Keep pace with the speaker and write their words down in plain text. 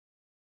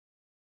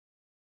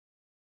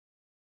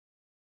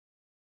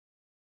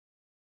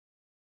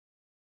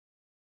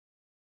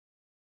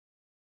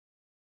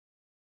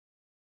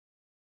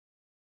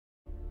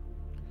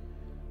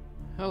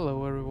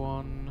Hello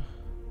everyone,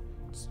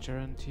 it's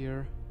Geraint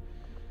here,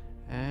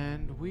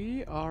 and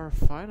we are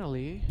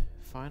finally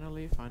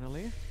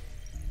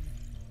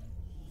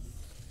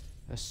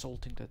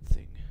assaulting that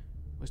thing.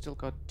 We still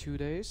got 2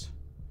 days,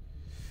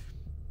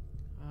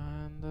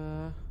 and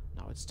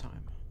now it's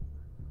time.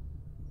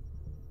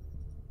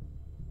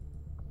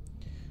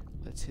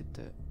 Let's hit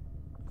the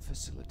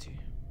facility.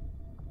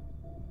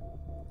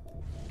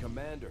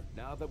 Commander,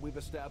 now that we've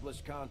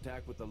established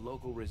contact with the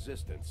local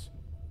resistance,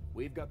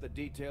 we've got the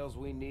details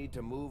we need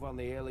to move on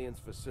the aliens'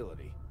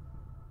 facility.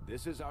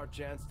 This is our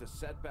chance to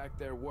set back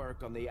their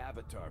work on the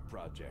Avatar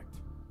project.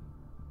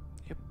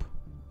 Yep.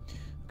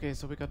 Okay,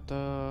 so we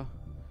got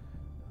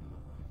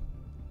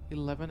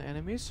 11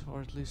 enemies, or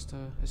at least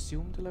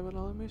assumed 11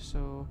 enemies.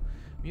 So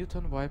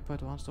Mutant, Viper,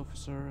 Advanced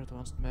Officer,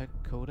 Advanced Mech,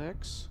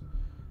 Codex,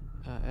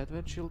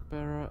 Advent Shield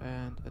Bearer,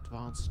 and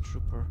Advanced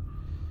Trooper.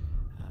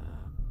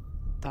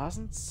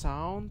 Doesn't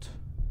sound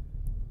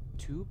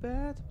too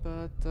bad,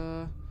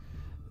 but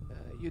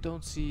you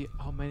don't see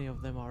how many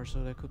of them are,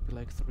 so there could be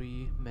like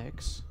 3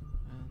 mechs,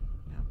 and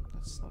yeah,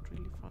 that's not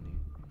really funny.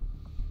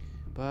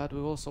 But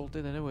we will solve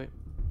it anyway.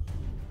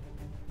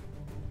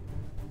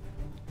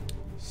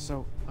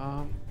 So,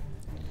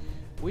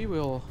 we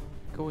will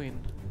go in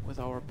with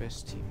our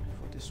best team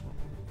for this one.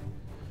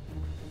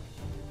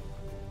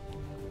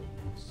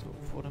 So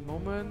for the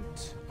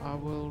moment, I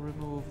will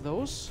remove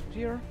those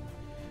here.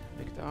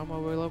 Make the armor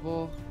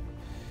available,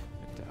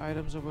 make the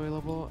items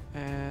available,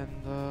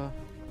 and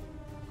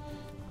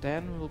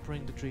then we'll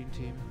bring the dream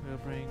team. We'll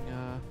bring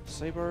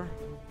Saber,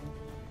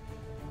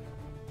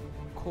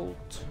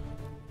 Colt,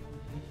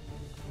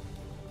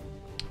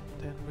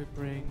 then we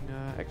bring...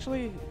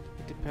 actually,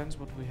 it depends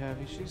what we have.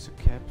 She's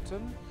a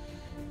captain.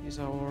 Is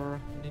our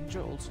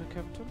ninja also a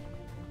captain?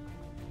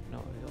 No,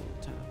 a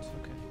lieutenant,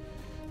 okay.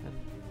 And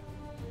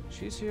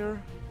she's here.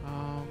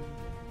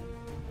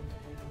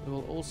 We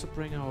will also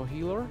bring our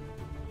healer,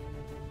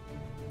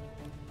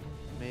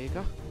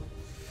 Mega,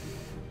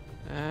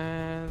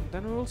 and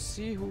then we will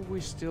see who we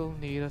still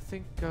need. I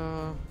think,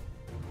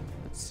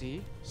 let's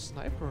see,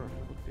 Sniper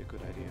would be a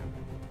good idea.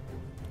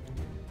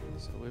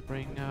 So we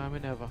bring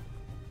Minerva.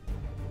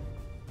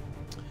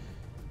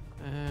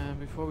 And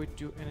before we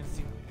do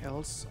anything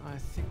else, I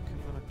think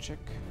I'm gonna check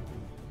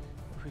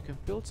if we can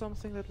build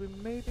something that we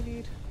maybe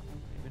need,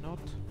 maybe not.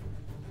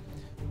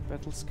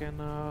 Battle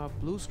scanner,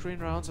 blue screen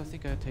rounds, I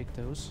think I take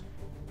those.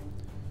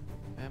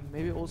 And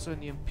maybe also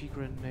an EMP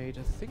grenade,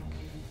 I think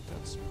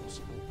that's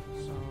possible.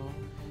 So,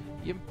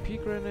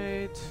 EMP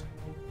grenade.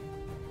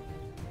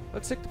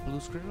 Let's take the blue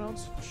screen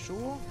rounds for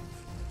sure.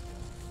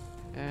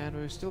 And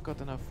we've still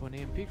got enough for an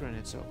EMP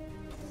grenade, so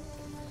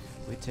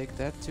we take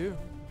that too.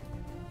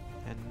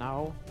 And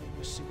now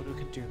we see what we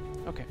can do.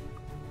 Okay,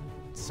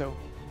 so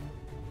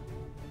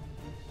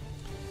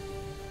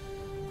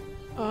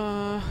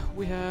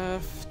we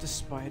have the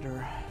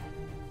spider.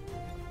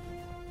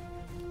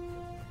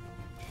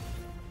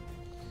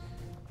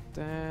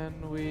 Then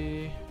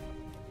we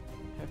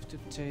have to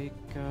take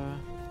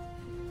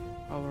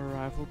our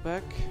rifle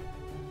back.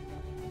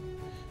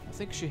 I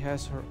think she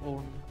has her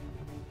own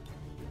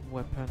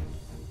weapon.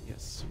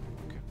 Yes.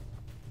 Okay.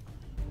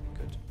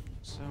 Good.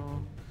 So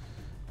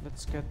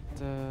let's get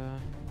the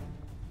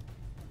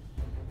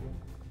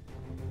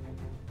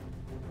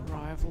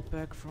rifle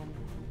back from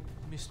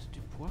Mr.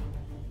 Dubois.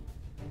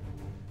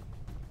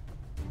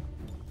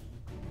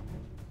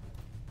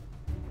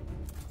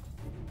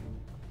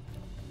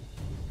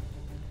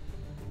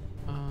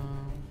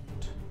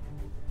 And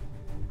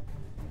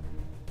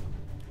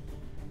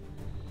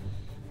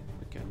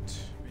we get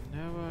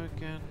Minerva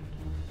again.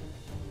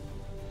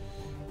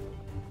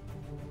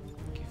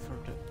 Give her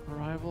the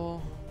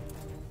rifle.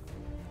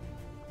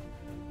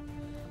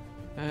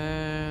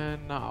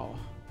 And now,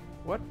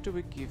 what do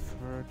we give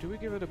her? Do we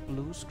give her the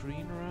blue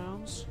screen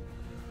rounds?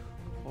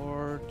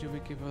 Or do we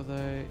give her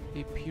the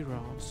AP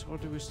rounds? Or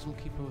do we still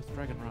keep her with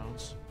dragon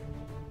rounds?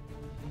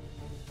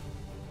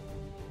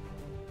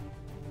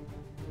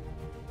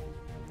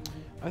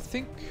 I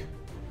think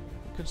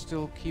we can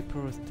still keep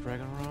her with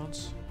dragon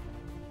rounds.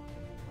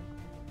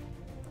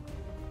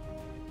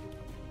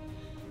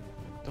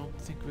 I don't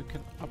think we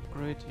can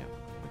upgrade. Yeah,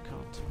 we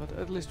can't. But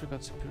at least we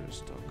got superior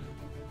stock.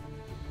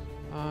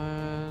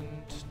 And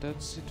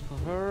that's it for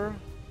her.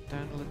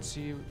 Then let's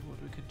see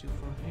what we can do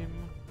for him.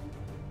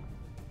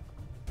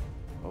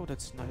 Oh,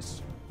 that's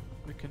nice.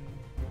 We can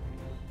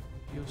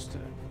use the...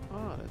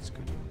 Ah, that's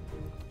good.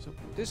 So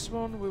this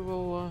one we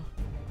will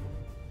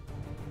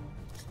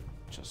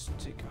just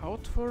take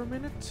out for a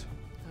minute.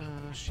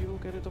 She will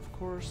get it, of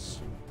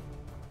course.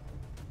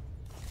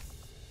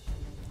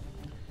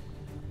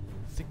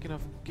 Thinking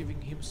of giving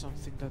him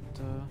something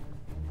that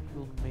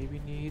we'll maybe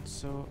need,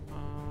 so...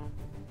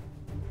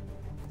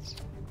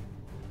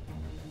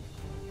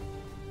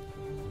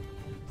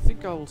 I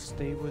think I'll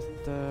stay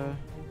with the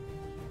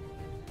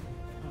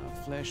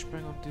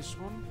flashbang on this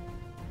one,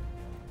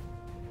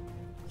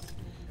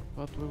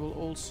 but we will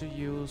also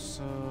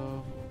use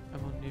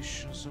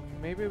ammunition. So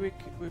maybe we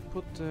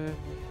put the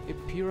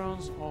AP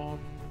rounds on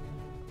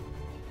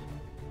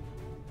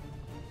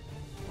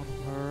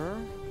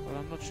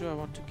sure I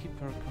want to keep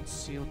her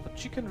concealed, but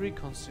she can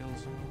reconceal,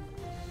 so...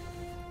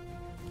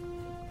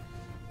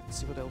 Let's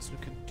see what else we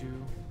can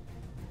do.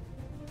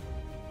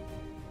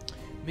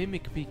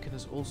 Mimic Beacon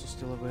is also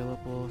still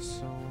available,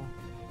 so...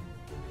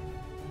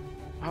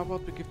 How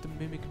about we give the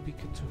Mimic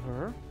Beacon to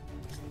her?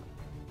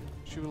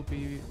 She will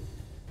be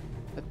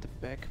at the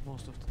back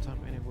most of the time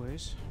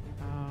anyways.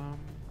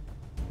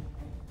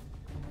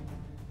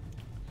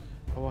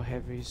 Our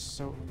heavies,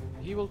 so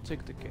he will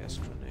take the gas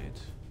grenade.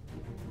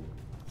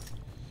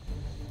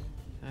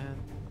 And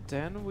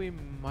then we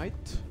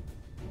might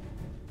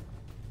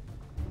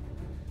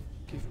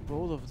give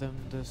both of them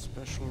the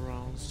special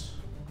rounds.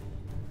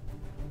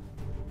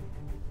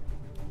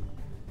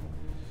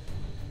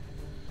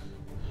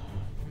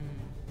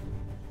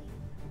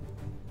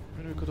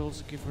 And we could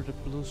also give her the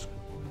blue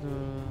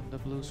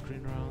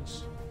screen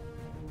rounds.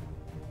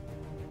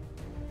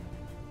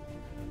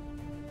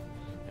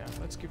 Yeah,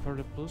 let's give her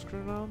the blue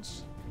screen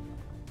rounds.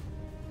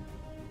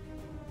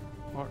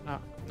 Or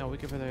no, we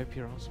give her the AP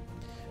rounds.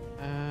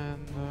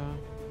 And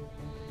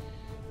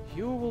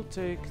you will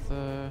take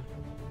the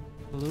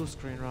blue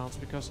screen rounds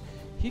because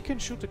he can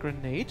shoot a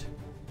grenade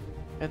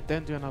and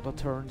then do another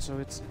turn, so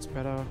it's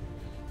better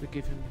we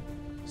give him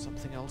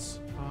something else.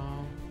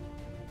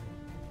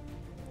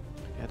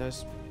 Yeah,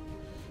 there's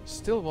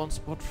still one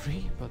spot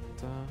free,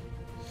 but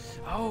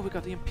oh, we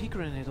got the EMP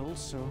grenade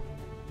also.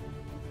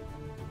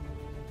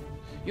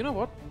 You know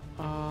what?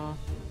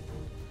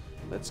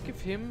 Let's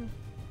give him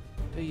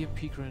the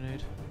EMP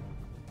grenade.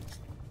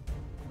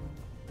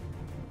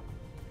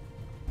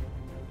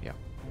 Yeah,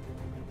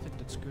 I think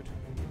that's good.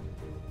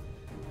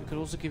 We could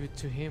also give it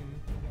to him.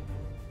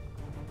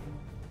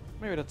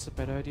 Maybe that's a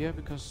better idea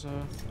because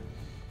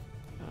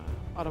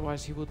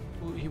otherwise he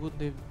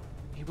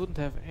wouldn't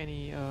have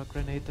any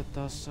grenade that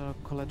does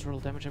collateral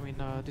damage. I mean,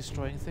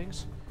 destroying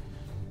things.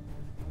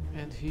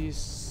 And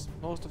he's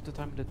most of the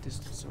time at a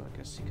distance, so I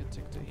guess he can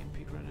take the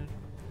EMP grenade.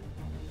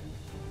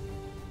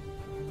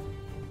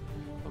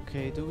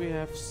 Okay, do we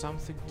have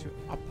something to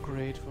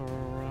upgrade for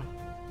our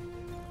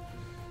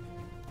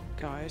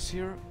guys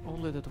here?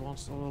 Only that one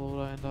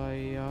solo, and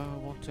I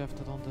want to have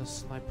that on the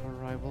sniper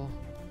rifle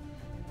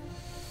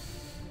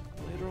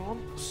later on.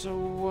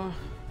 So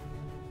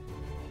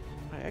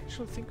I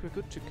actually think we're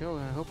good to go.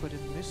 I hope I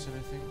didn't miss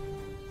anything,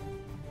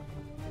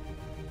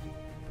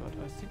 but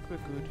I think we're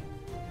good.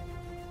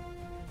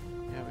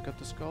 Yeah, we got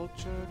the skull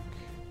check.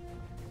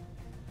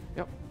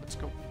 Yep, let's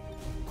go.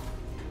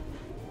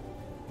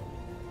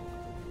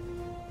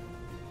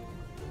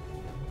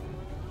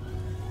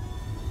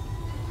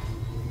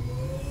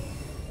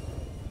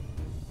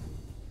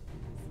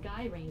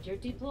 Sky Ranger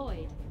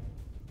deployed.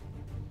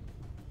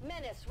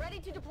 Menace,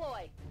 ready to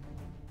deploy.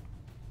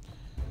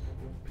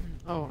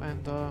 Oh,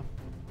 and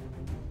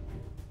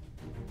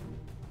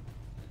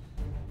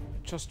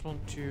just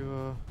want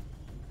to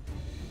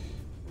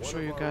show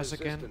you guys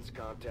again. One of our resistance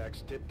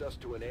contacts tipped us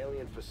to an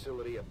alien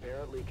facility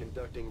apparently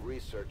conducting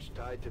research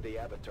tied to the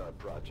Avatar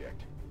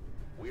project.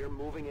 We're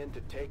moving in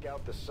to take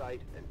out the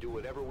site and do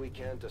whatever we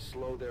can to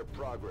slow their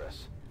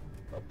progress.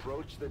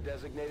 Approach the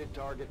designated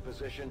target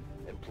position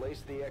and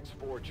place the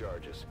X4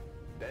 charges.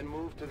 Then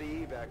move to the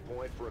evac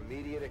point for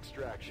immediate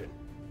extraction.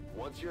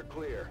 Once you're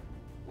clear,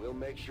 we'll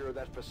make sure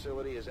that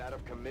facility is out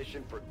of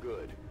commission for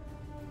good.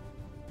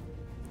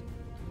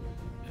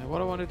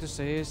 What I wanted to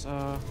say is,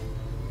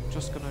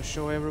 just gonna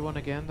show everyone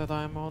again that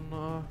I'm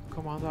on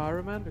Commander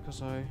Ironman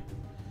because I...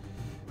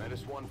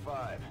 Menace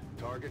 1-5,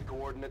 target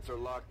coordinates are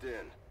locked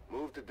in.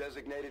 Move to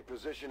designated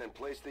position and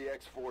place the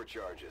X4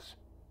 charges.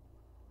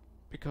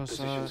 Because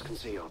Positions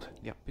concealed.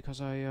 Yeah, because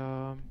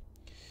I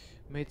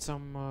made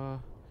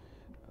some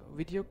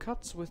video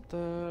cuts with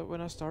the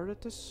when I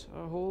started this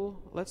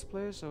whole Let's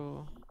Play,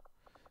 so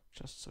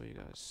just so you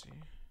guys see.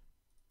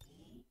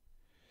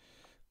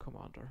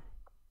 Commander.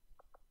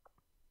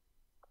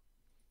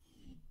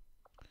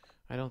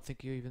 I don't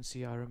think you even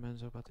see Iron Man,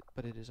 so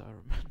but it is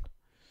Iron Man.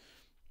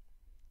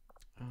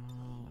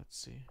 Let's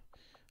see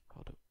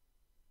how the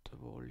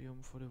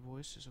volume for the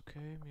voice is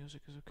okay,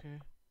 music is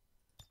okay.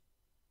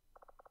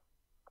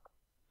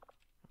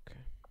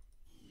 Okay.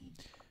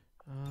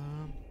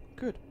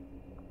 Good.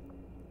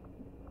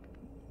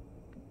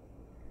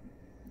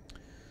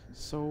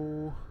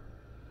 So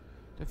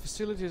the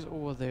facility is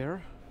over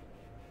there.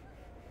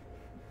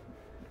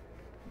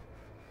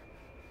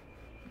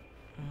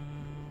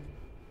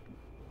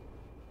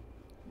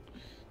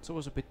 It's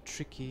always a bit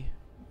tricky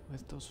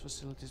with those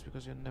facilities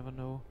because you never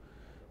know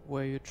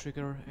where you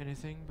trigger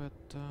anything,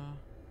 but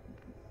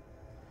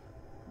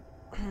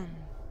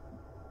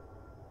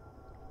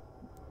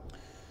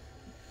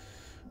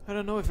I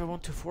don't know if I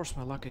want to force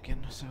my luck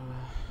again, so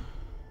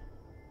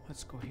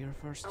let's go here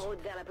first. En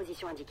route vers la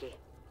position indiquée.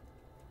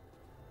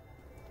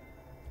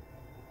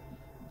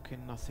 Okay,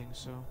 nothing,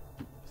 so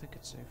I think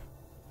it's safe.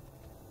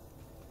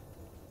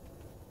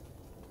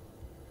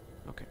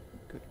 Okay,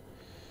 good.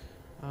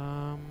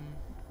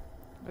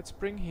 Let's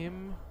bring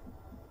him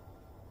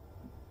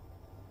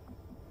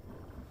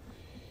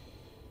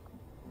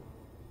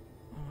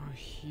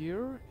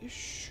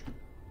here-ish.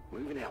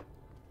 Moving out.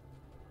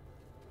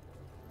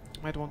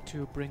 Might want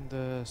to bring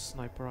the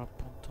sniper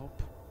up on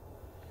top,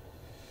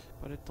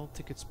 but I don't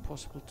think it's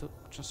possible to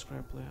just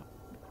grab the...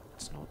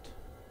 It's not.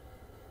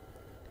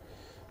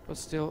 But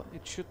still,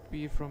 it should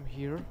be from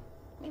here.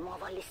 Mi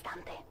muovo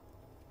all'istante.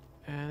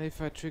 And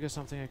if I trigger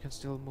something, I can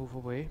still move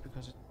away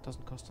because it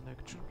doesn't cost an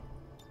action.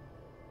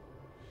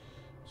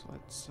 So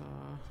let's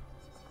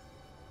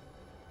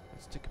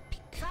take a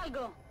peek.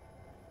 Salgo.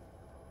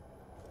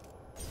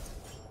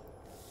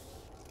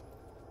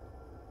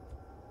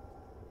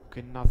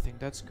 Okay, nothing.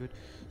 That's good.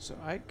 So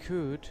I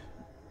could...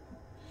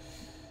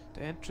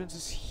 The entrance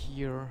is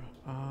here.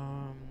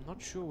 Not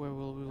sure where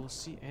we will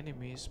see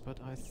enemies, but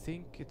I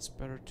think it's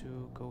better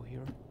to go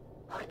here.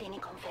 Ordini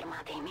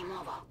confermati, mi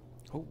muovo.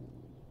 Oh.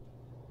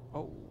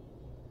 Oh.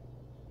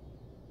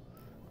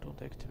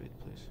 Don't activate,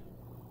 please.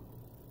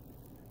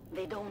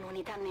 Vedo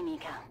un'unità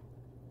nemica.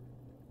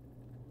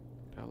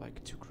 There are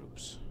like 2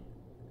 groups.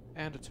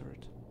 And a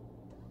turret.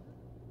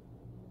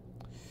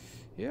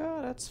 Yeah,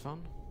 that's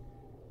fun.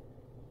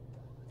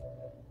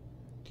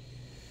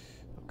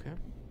 Okay.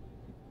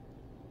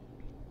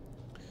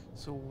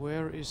 So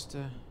where is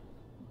the...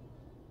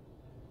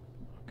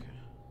 Okay.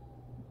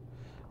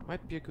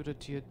 Might be a good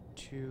idea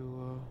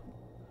to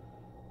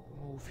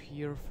move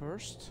here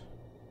first.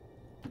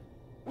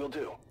 Will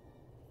do.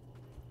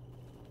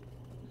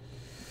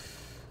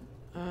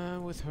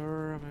 With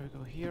her, maybe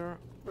go here.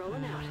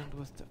 Rolling out. And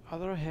with the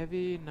other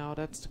heavy, now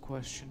that's the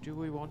question. Do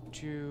we want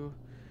to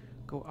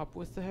go up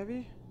with the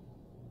heavy?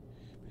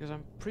 Because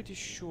I'm pretty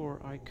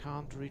sure I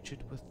can't reach it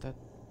with that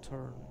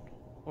turn.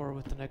 Or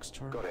with the next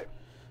turn. Got it.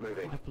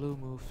 Moving. In a blue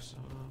move, so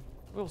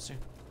we'll see.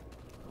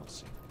 We'll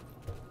see.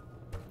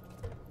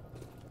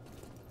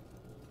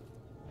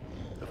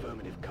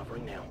 Affirmative,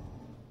 covering now.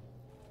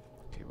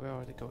 Okay, where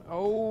are they going?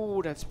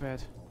 Oh, that's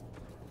bad.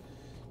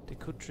 They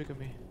could trigger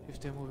me if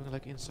they're moving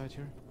like inside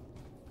here.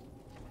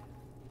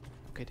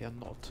 Okay, they are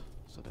not,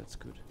 so that's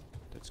good.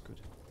 That's good.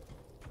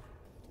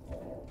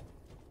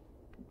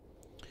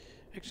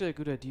 Actually, a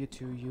good idea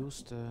to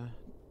use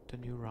the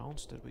new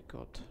rounds that we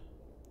got.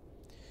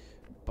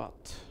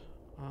 But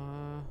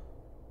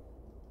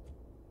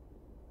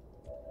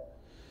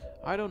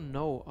I don't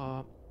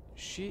know.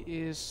 She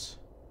is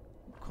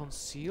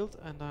concealed,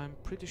 and I'm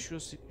pretty sure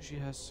she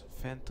has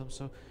phantom,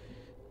 so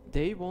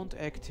they won't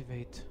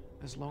activate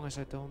as long as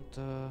I don't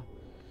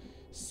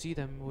see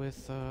them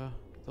with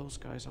those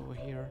guys over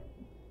here.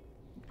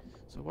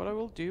 So what I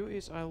will do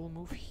is I will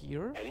move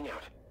here, Heading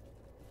out.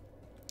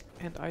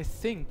 and I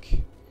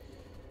think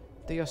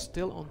they are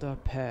still on their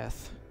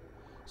path,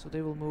 so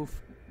they will move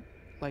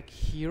like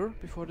here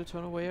before they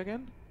turn away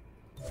again.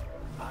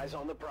 Eyes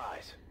on the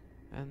prize.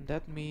 And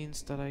that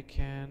means that I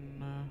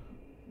can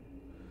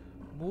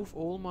move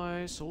all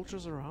my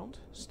soldiers around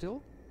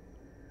still,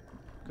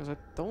 because I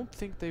don't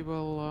think they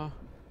will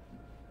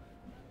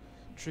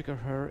trigger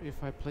her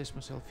if I place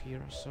myself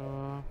here.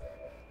 So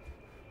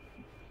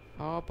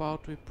how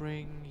about we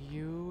bring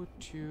you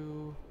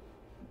to...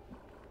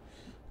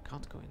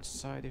 Can't go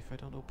inside if I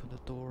don't open the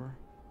door,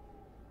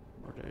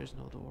 or there is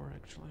no door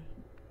actually.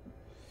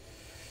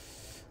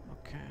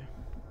 Okay.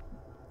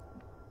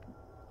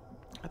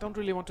 I don't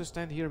really want to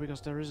stand here because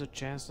there is a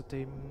chance that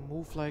they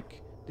move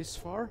like this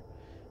far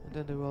and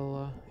then they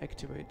will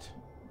activate.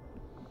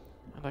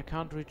 And I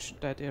can't reach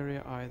that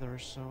area either,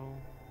 so...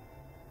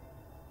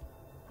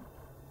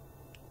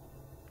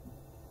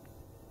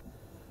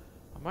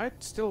 I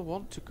might still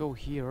want to go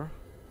here.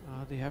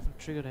 They haven't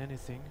triggered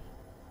anything.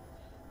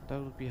 That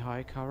would be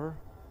high cover.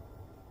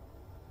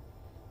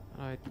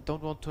 And I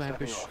don't want to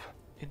ambush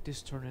in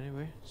this turn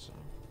anyway, so...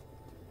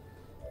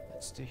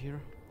 Let's stay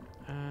here.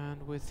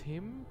 And with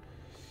him...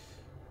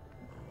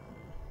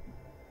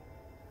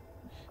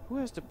 who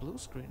has the blue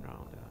screen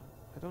round?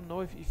 I don't know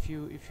if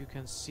you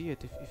can see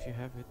it, if you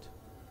have it.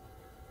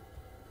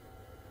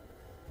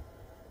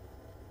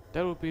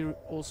 That would be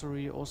also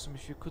really awesome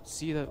if you could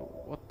see that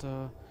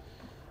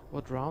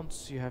what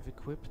rounds you have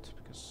equipped,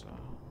 because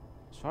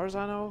as far as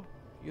I know,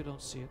 you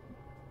don't see it.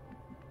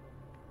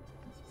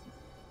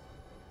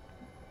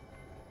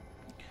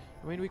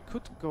 I mean, we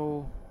could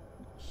go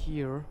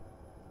here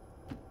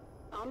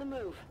On the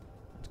move.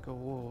 and go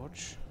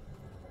watch.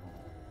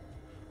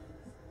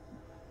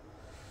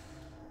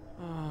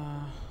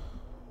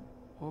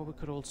 Or we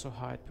could also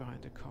hide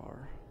behind the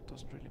car.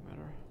 Doesn't really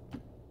matter.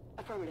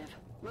 Affirmative.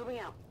 Moving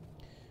out.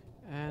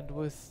 And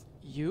with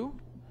you,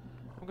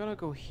 I'm gonna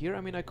go here.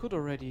 I mean, I could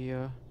already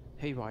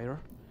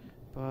haywire,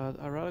 but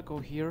I'd rather go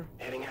here.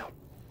 Heading out.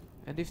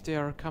 And if they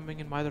are coming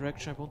in my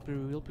direction, I won't be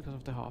revealed because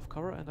of the half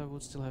cover, and I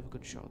would still have a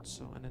good shot.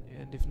 So,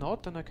 and if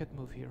not, then I can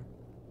move here.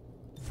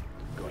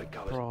 Got it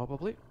covered.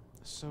 Probably.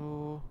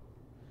 So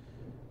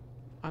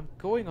I'm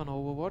going on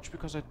Overwatch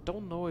because I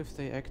don't know if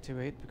they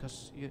activate,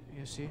 because you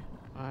see,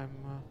 I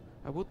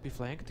would be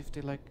flanked if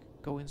they like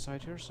go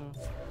inside here, so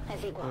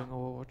I'm going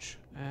Overwatch.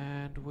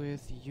 And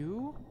with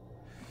you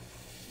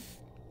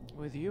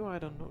I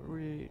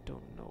really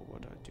don't know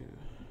what I do.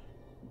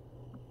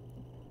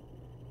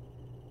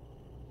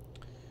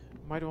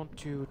 Might want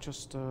to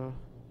just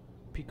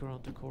peek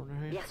around the corner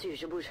here. Bien sûr,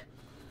 je bouge.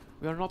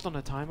 We are not on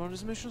a time on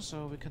this mission,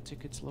 so we can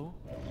take it slow.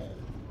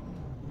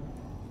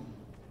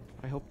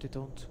 I hope they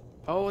don't...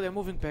 Oh, they're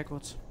moving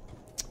backwards.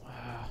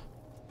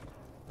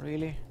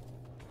 Really?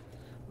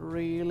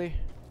 Really?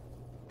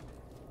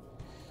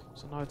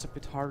 So now it's a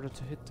bit harder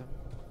to hit them.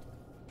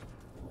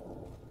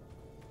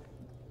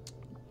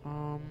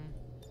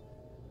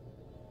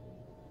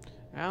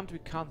 And we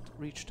can't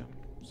reach them,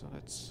 so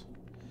that's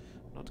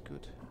not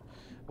good.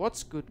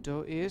 What's good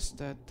though is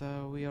that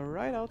we are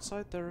right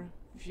outside their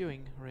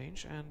viewing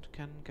range and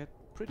can get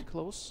pretty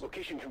close.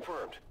 Location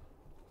confirmed.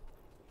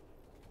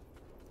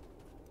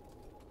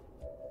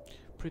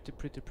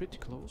 Pretty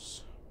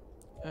close.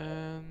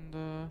 And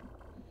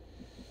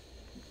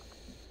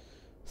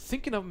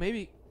thinking of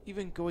maybe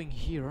even going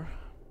here.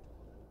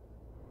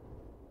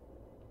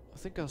 I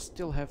think I'll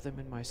still have them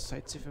in my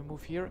sights if I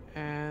move here,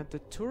 and the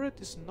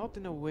turret is not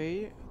in a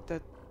way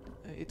that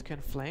it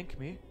can flank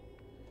me.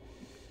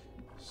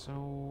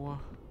 So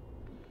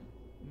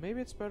maybe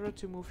it's better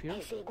to move here.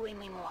 Esegui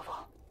mi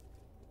muovo.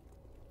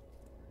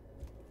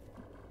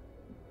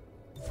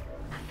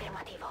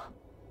 Affermativo.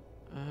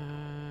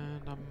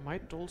 And I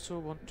might also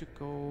want to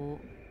go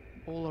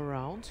all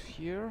around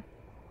here.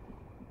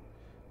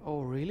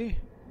 Oh, really?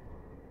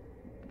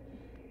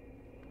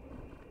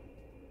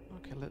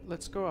 Okay,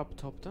 let's go up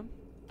top then.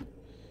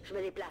 Je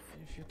me déplace.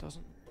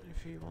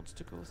 If he wants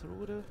to go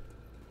through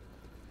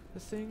the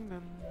thing,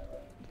 then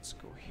let's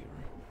go here.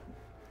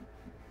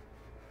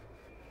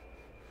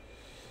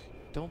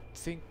 Don't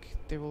think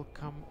they will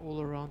come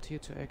all around here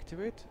to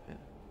activate.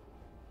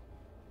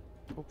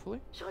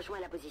 Hopefully. Je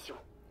rejoins la position.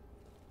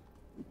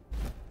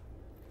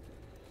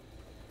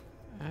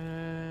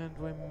 And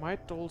we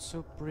might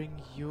also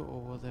bring you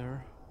over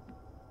there.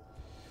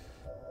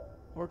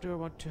 Or do I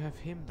want to have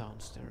him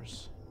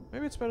downstairs?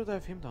 Maybe it's better to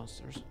have him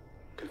downstairs.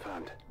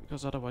 Confirmed.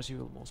 Because otherwise he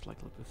will most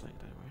likely be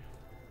flanked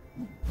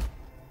anyway.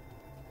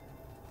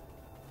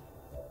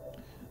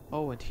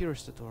 Oh, and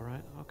here's the door,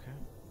 right? Okay.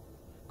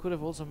 Could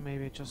have also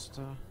maybe just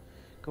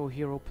go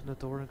here, open the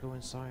door and go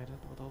inside.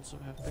 That would also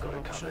have been an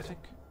option, I think.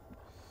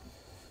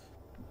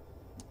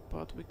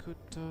 But we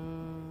could...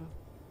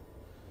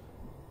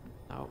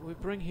 now, we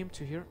bring him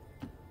to here.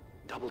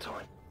 Double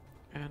time.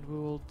 And we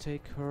will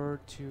take her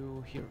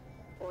to here.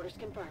 Orders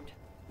confirmed.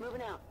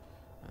 Moving out.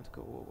 And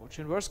go Overwatch.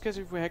 In worst case,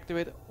 if we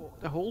activate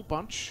a whole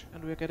bunch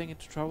and we're getting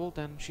into trouble,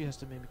 then she has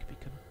the Mimic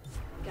Beacon.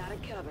 Got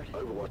it covered.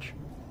 Overwatch.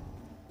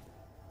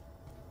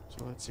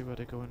 So let's see where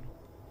they're going.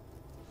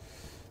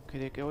 Okay,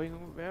 they're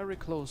going very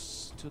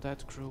close to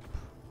that group.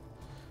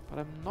 But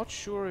I'm not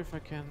sure if I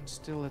can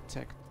still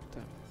attack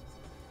them.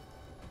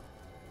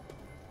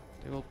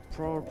 They will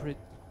probably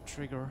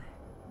trigger.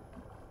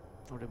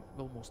 Or they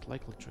will most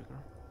likely trigger.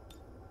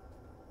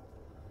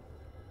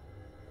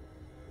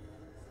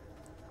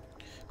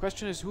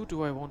 Question is, who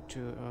do I want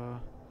to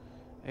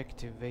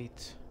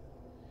activate?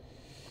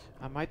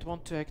 I might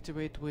want to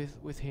activate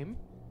with him,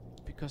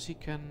 because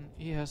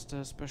he has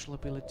the special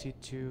ability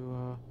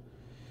to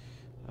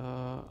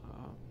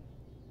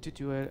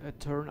do a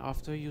turn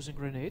after using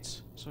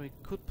grenades, so he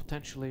could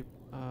potentially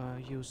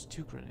use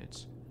 2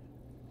 grenades.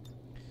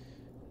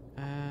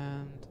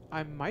 And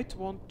I might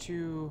want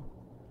to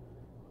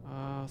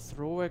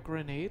throw a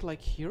grenade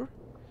like here,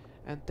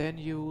 and then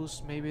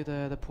use maybe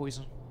the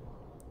poison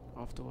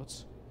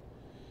afterwards.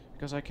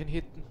 Because I can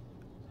hit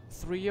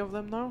 3 of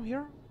them now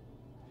here.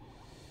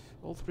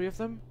 All 3 of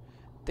them.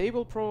 They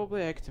will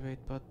probably activate,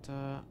 but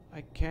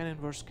I can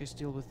in worst case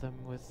deal with them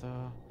with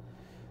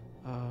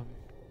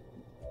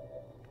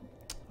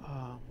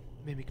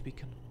Mimic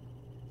Beacon.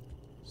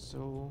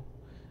 So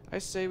I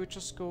say we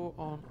just go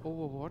on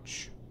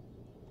Overwatch.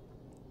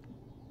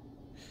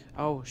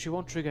 Oh, she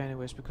won't trigger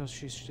anyways because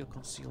she's still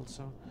concealed,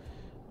 so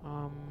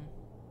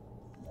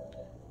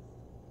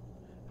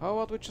how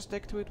about we just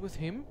activate with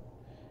him?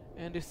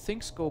 And if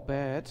things go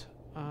bad,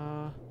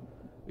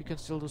 we can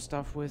still do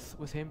stuff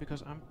with him,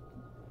 because I'm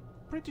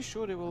pretty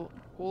sure they will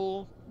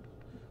all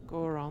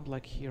go around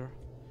like here.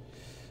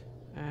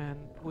 And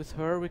with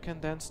her we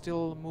can then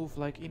still move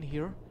like in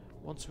here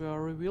once we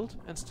are revealed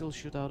and still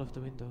shoot out of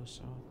the window.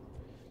 So,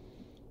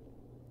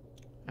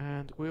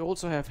 and we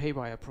also have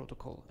Haywire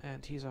Protocol,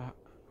 and he's a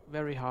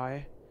very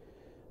high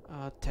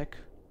tech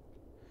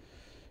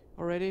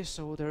already,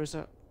 so there is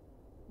a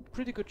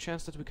pretty good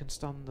chance that we can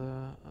stun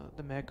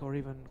the mech or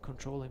even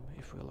control him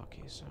if we're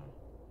lucky. So,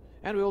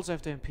 and we also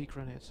have the MP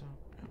grenade, so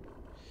yeah.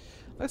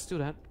 Let's do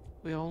that.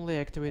 We're only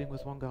activating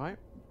with 1 guy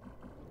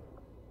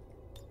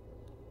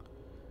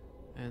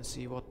and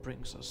see what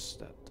brings us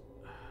that.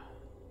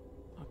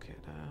 Okay,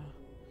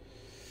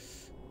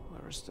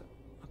 where is the...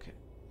 okay,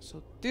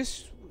 so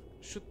this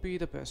should be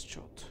the best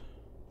shot,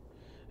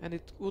 and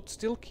it would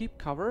still keep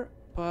cover,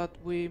 but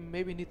we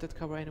maybe need that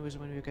cover anyways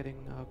when we're getting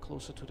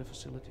closer to the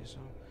facility. So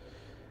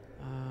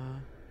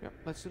yeah,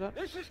 let's do that.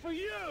 This is for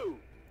you!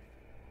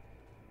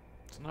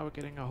 So now we're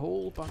getting a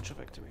whole bunch of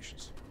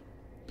activations.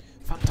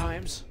 Fun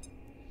times!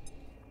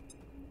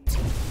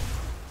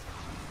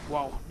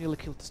 Wow, nearly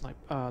killed the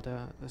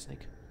the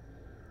snake.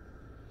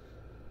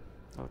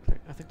 Okay,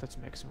 I think that's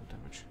maximum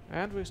damage.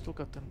 And we still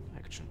got an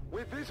action.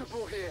 We're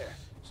visible here.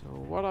 So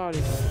what are they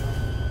doing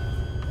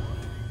now?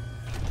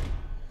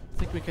 I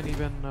think we can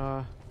even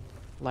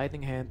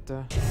lightning hand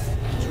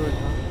turret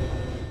now.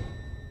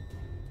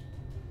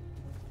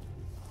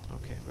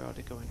 Okay, where are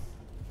they going?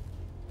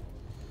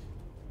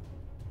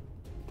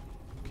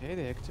 Okay,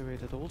 they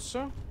activated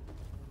also.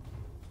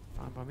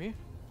 Fine by me.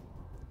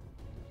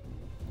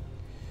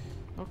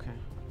 Okay.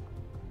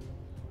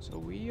 So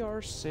we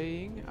are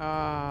saying,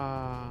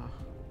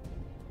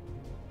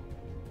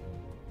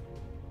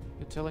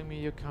 you're telling me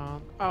you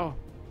can't... Oh!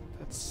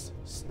 That's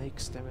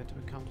snakes, damn it,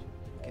 we can't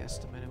guess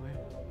them anyway.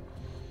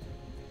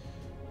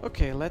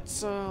 Okay,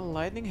 let's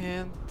lightning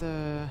hand...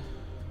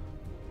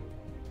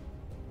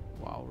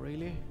 Wow,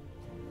 really?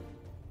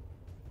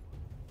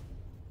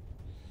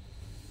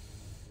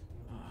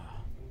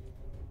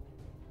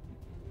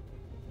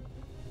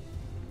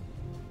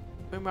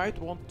 We might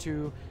want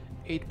to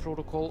 8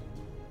 protocol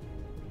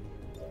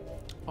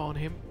on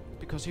him,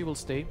 because he will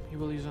stay. He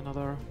will use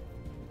another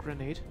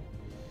grenade.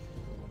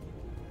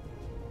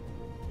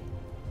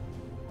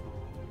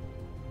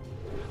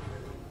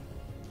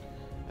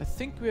 I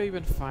think we are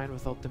even fine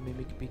without the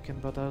mimic beacon,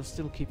 but I'll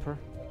still keep her.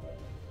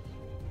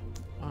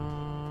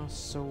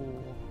 So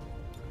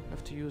we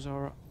have to use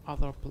our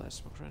other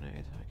plasma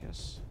grenade, I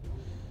guess.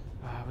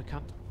 We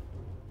can't.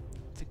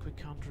 I think we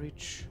can't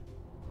reach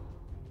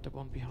the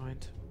one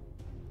behind.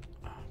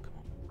 Come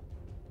on.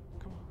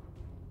 Come on.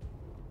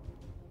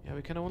 Yeah,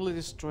 we can only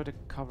destroy the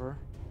cover.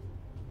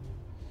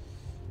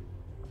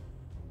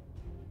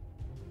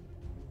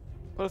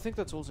 But I think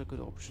that's also a good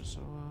option,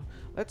 so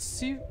let's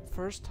see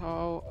first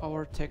how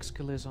our tech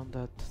skill is on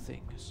that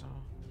thing. So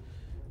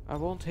I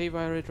won't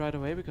haywire it right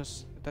away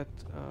because that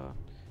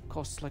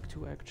costs like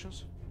 2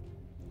 actions.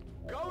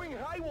 Going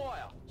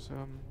haywire! So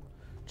I'm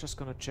just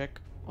gonna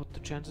check what the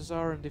chances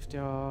are, and if they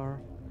are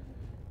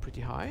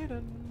pretty high,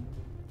 then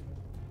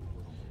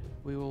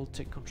we will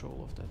take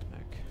control of that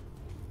mech.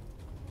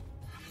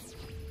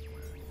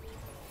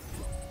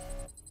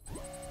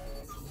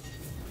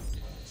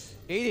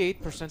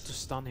 %88% to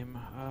stun him.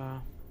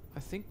 I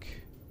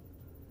think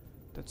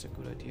that's a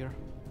good idea.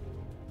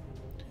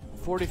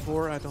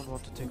 44, I don't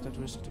want to take that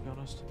risk, to be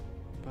honest.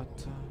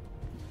 But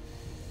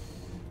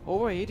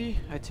over 80,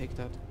 I take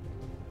that.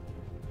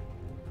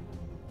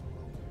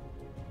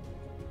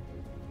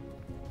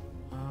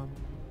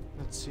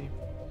 Let's see.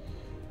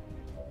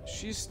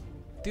 She's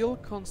still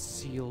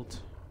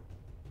concealed.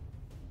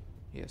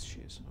 Yes, she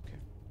is. Okay.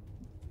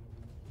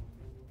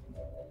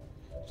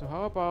 So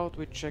how about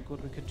we check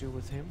what we can do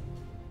with him?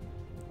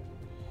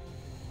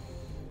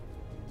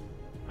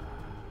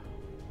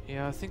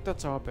 Yeah, I think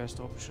that's our best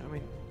option. I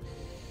mean,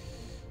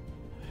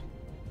 I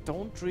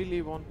don't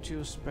really want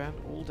to spend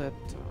all that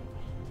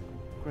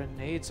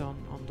grenades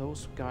on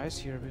those guys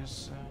here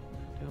because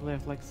they only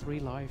have like 3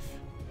 life.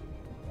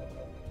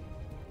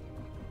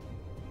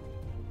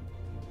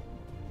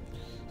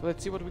 So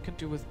let's see what we can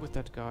do with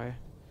that guy,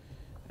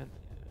 and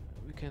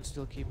we can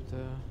still keep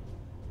the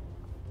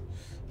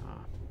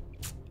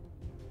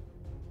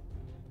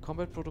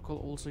combat protocol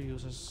also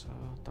uses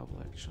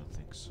double action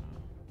things.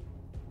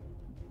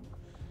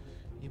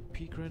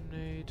 EMP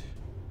grenade.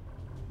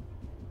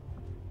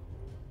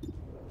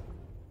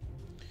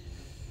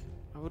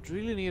 I would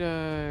really need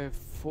a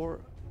 4.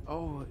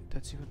 Oh,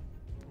 that's even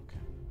okay.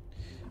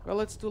 Well,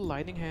 let's do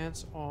lightning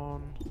hands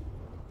on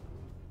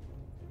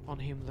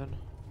him then.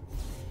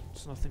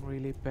 It's nothing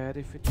really bad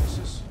if it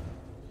misses.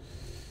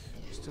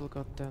 Still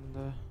got then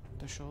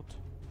the shot.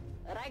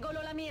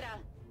 Regolo la mira.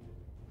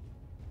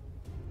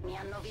 Mi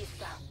hanno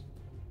vista.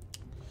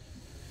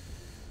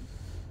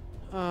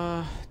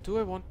 Do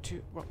I want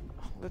to? Well,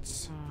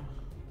 let's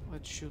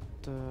shoot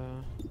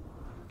the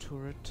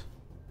turret.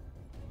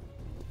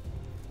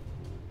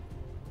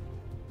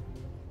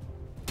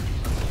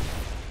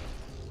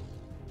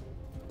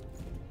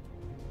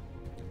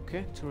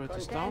 Okay, turret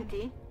is down.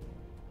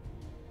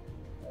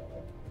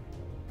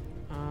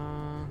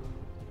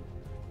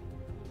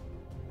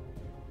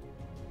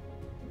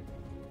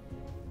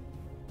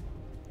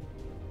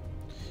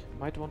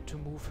 Might want to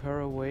move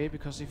her away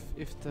because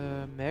if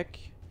the mech,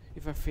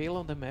 if I fail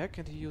on the mech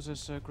and he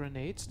uses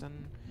grenades,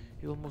 then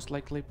he will most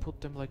likely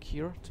put them like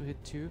here to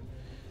hit 2,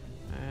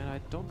 and I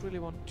don't really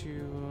want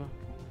to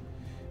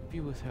be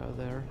with her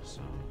there.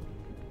 So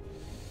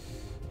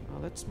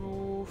let's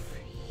move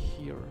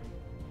here.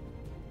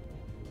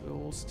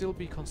 We'll still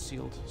be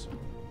concealed. So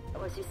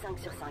Reçu 5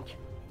 sur 5.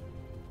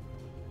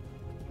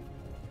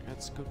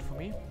 that's good for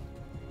me.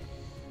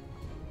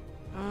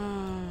 I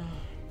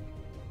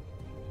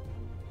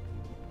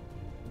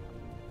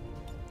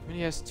mean,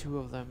 he has 2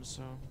 of them,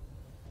 so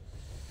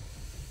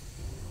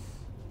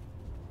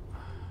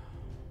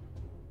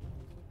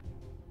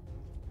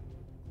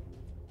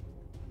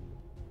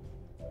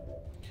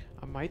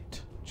I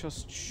might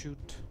just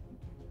shoot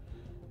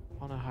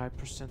on a high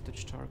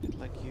percentage target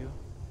like you.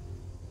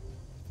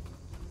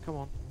 Come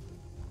on,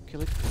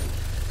 kill it.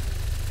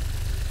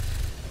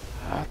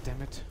 Ah,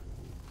 damn it.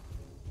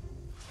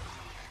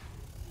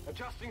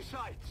 Adjusting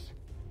sights.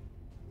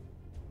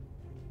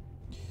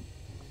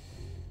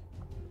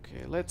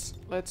 Okay, let's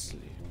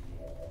see.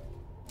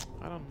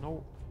 I don't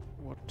know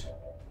what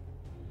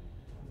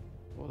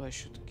I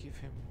should give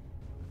him.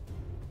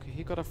 Okay,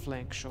 he got a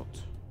flank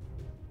shot.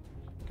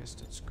 Guess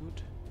that's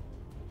good.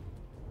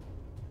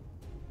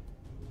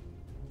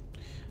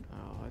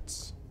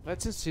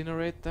 Let's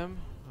incinerate them.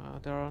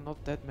 There are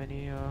not that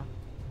many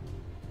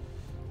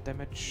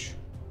damage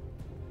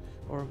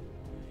or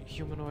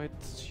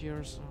humanoids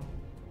here, so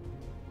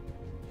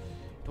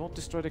it won't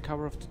destroy the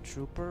cover of the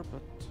trooper,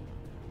 but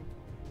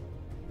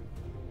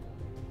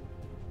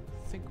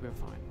I think we're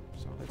fine.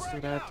 So let's do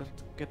that and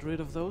get rid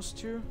of those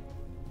two.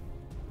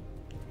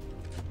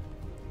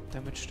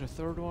 Damage the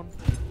third one.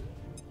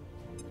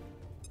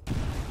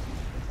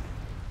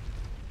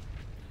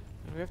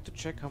 And we have to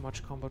check how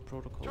much combat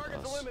protocol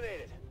does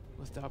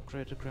with the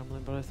upgraded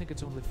gremlin, but I think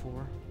it's only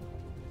 4.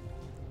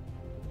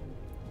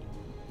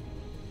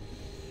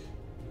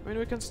 I mean,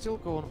 we can still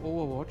go on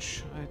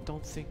Overwatch. I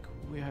don't think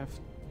we have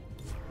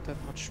that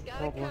much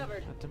problem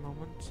at the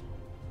moment.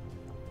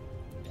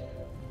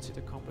 Let's see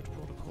the combat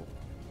protocol.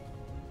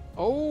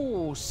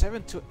 Oh,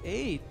 7 to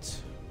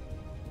 8.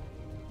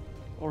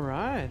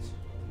 Alright.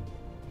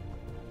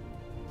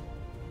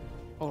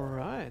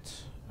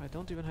 Alright. I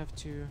don't even have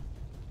to...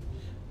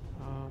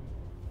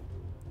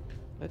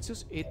 let's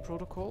use 8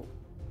 protocol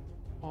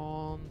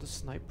on the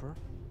sniper.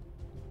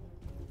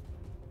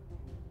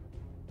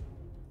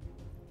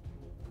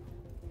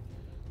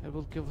 That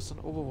will give us an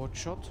Overwatch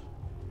shot.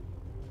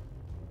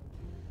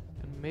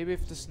 And maybe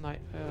if the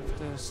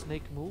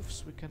snake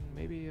moves, we can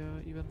maybe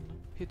even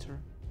hit her.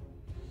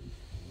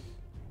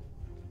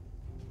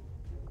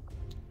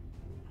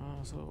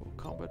 So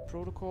combat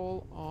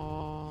protocol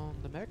on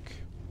the mech.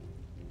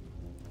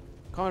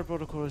 Combat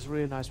protocol is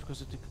really nice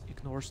because it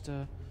ignores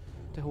the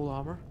whole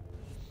armor.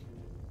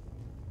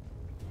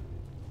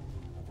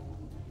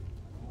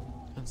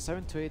 And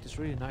 7 to 8 is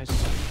really nice.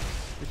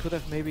 We could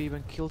have maybe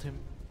even killed him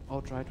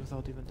outright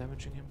without even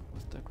damaging him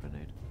with the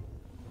grenade.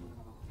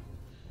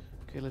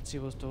 Okay, let's see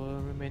what the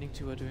remaining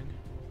 2 are doing.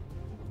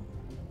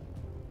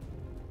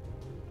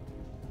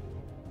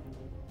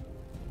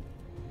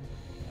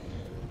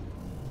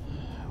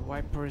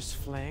 Viper is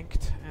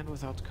flanked and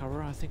without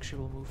cover. I think she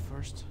will move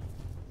first.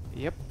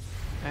 Yep.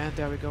 And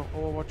there we go.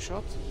 Overwatch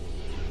shot.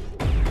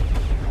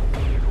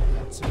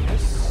 That's a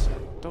miss.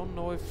 Don't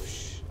know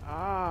if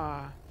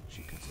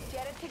she can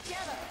Get it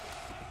together.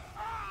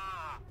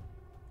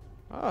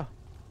 Ah,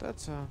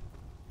 that's a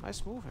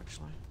nice move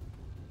actually.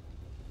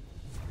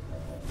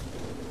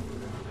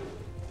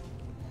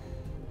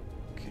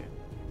 Okay.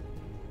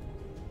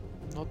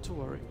 Not to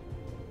worry.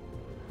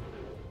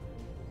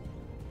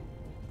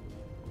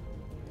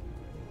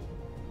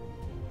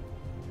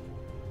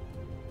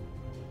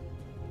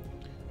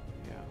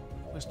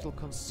 We're still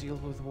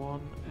concealed with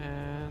 1,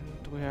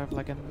 and we have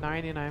like a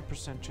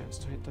 99% chance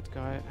to hit that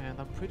guy, and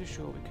I'm pretty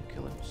sure we can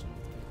kill him, so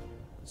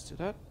let's do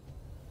that.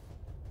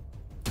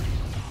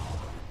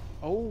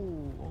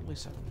 Oh, only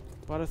 7.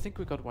 But I think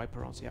we got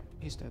Viper rounds. Yeah,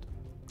 he's dead.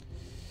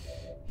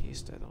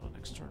 He's dead on the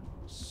next turn.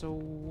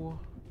 So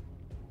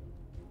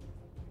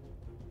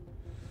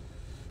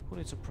who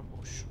needs a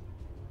promotion?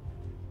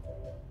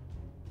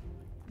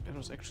 That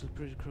was actually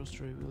pretty close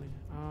to revealing.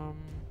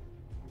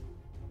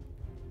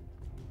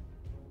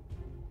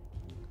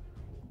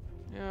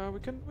 Yeah, we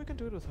can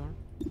do it with her.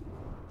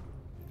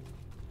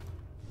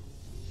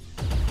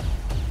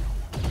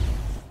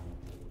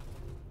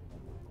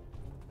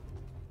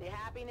 You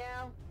happy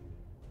now?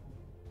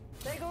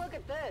 Take a look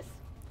at this.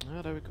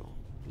 Ah, there we go.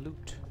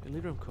 Loot.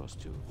 Elysium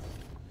cost 2.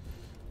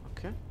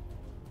 Okay.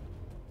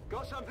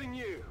 Got something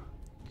new.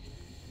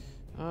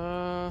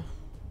 Yeah,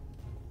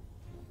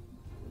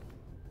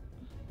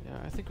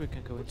 I think we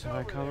can go into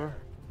high cover.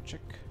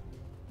 Check.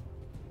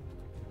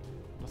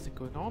 Nothing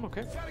going on.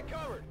 Okay. Got it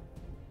covered.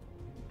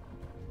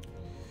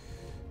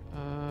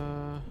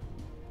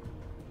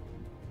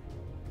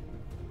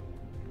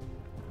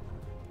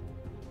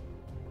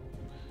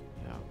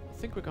 Yeah, I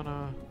think we're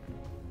gonna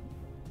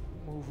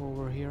move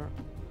over here.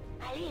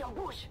 Allez, on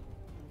bouge.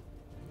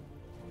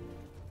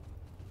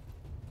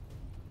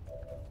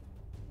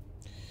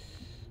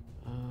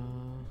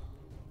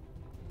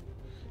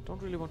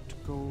 Don't really want to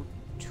go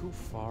too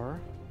far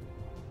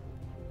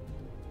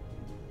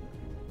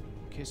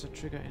in case I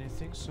trigger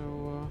anything,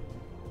 so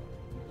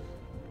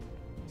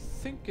I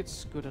think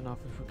it's good enough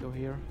if we go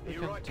here. We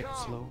can take it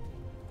slow.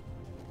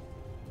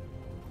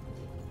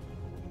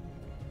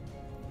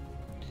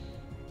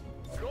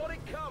 Got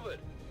it covered.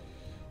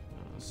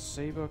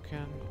 Saber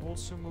can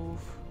also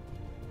move.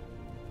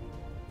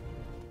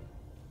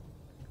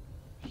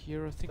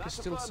 Here I think it's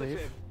still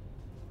safe.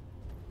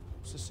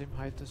 It's the same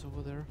height as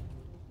over there.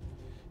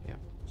 Yeah,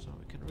 so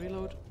we can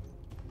reload.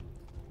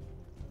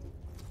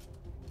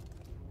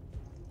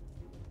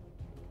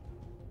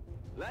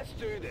 Let's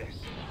do this.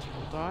 He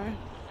will die.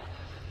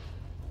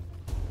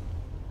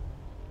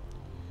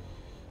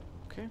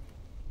 Okay.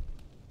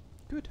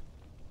 Good.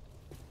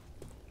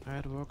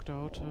 That worked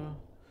out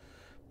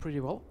pretty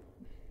well.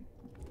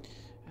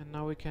 And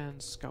now we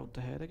can scout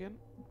the head again.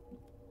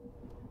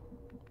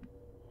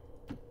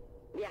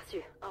 Bien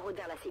reçu. En route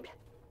vers la cible.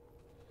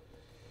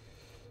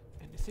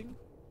 Anything?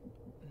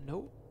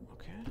 No.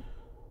 Okay.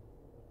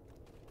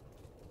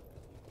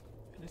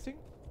 Anything?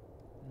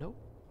 No.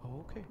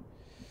 Oh, okay.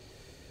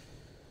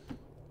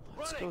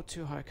 Let's go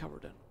to high cover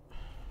then.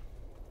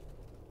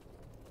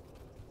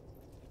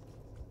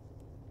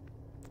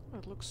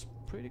 It looks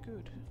pretty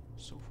good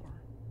so far.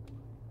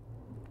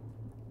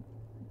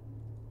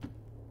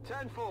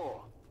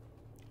 10-4.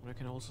 We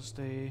can also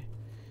stay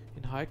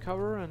in high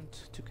cover and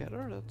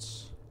together.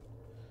 That's...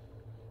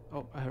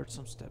 Oh, I heard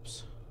some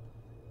steps.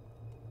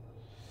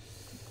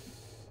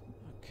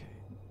 Okay,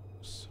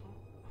 so...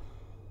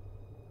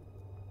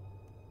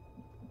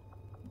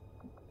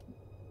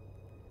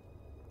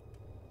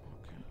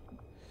 Okay.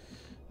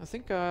 I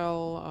think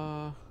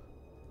I'll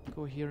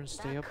go here and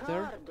stay up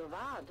there.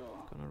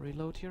 Gonna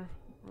reload here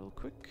real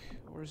quick.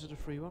 Or is it a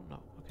free one? No,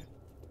 okay.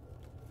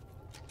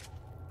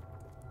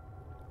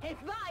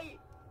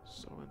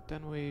 So, and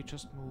then we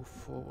just move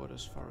forward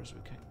as far as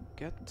we can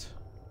get.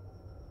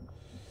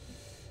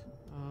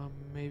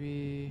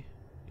 Maybe...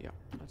 Yeah,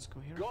 let's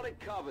go here. Got it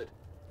covered.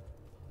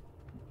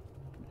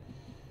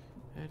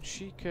 And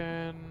she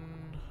can...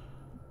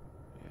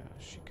 Yeah,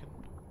 she can...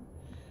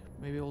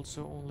 Maybe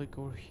also only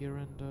go here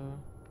and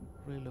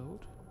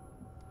reload.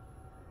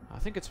 I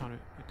think it's fine.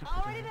 We can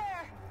put her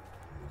there.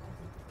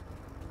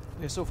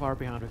 They're so far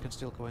behind, we can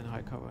still go in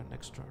high cover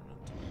next turn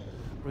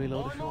and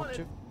reload if you want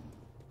to.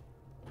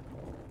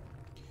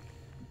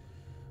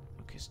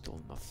 Okay,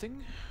 still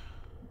nothing.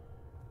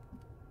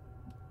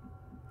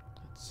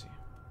 Let's see.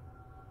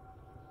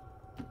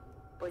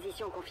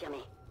 Position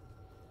confirmée.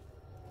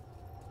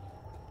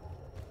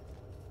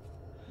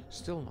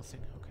 Still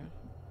nothing, okay.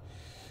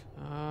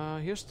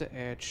 Here's the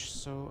edge,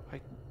 so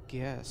I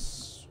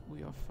guess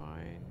we are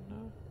fine.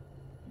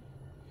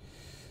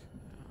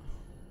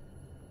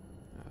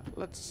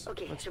 Let's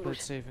play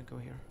it safe and go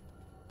here.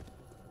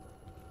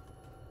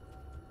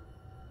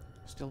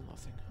 Still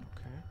nothing,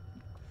 okay.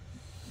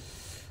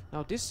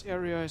 Now this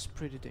area is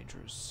pretty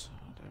dangerous.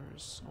 There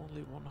is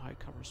only one high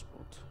cover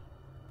spot.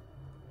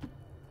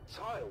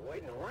 Tired of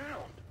waiting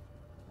around.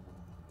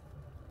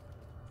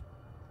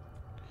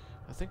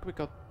 I think we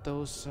got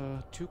those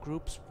two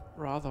groups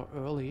rather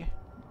early.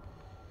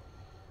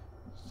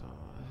 So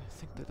I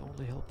think that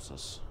only helps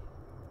us.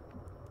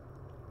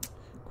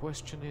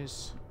 Question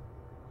is,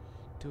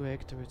 do I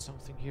activate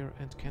something here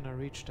and can I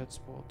reach that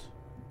spot?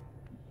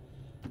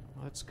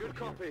 Let's go. Good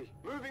copy.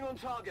 Moving on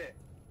target.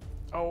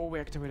 Oh, we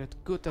activated.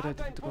 Good that I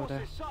didn't go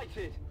there.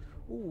 Sighted.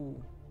 Ooh.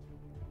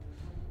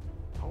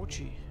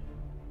 Ouchie.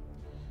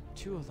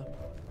 Two of them.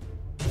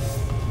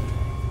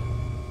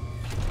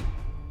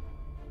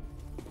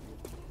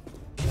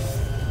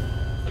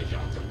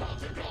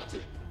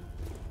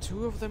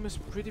 Two of them is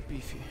pretty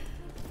beefy.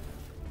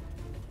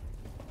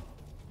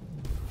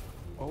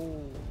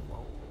 Oh.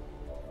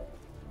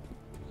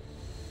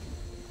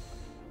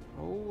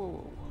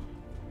 Oh.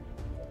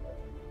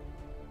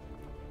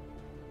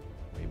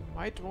 We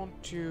might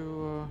want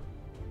to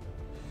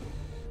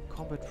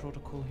combat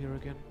protocol here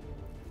again.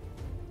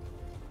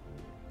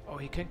 Oh,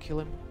 he can kill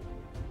him.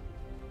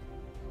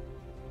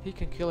 He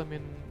can kill him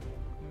in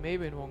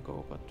maybe in one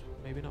go, but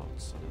maybe not.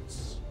 So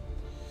it's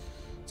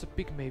a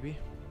big maybe.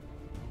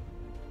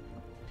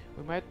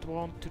 We might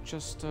want to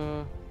just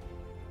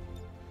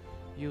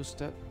use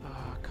that.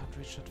 Ah, I can't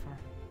reach that far.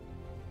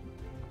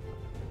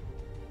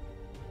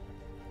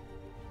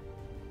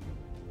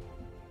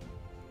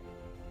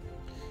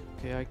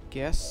 Okay, I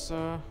guess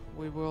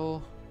we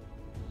will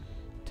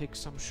take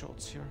some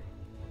shots here.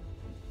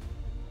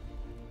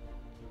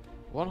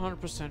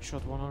 100%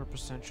 shot,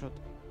 100% shot.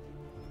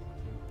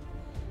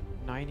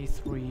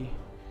 93.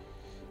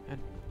 And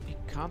he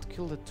can't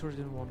kill the turret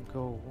in one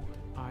go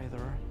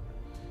either.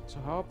 So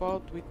how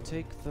about we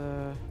take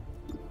that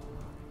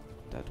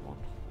one?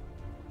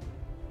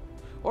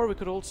 Or we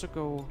could also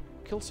go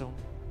kill zone.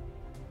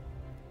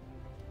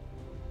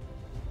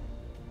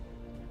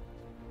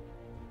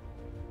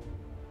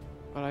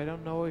 But I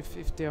don't know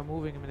if they are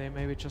moving, I mean, they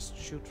maybe just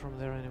shoot from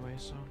there anyway,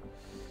 so...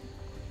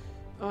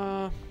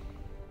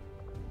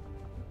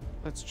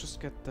 let's just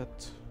get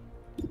that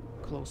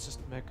closest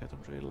mech. I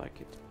don't really like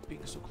it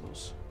being so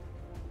close.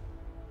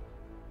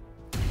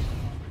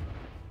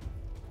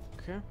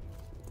 Okay.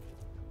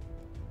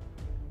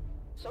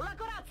 Sulla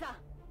corazza!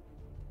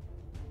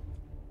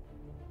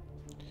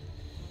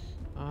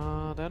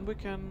 Then we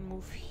can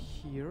move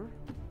here.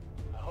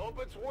 I hope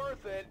it's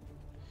worth it.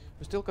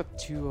 We still got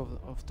two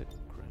of the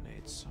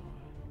grenades, so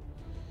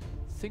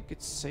I think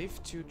it's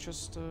safe to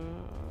just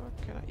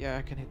yeah,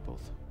 I can hit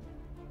both.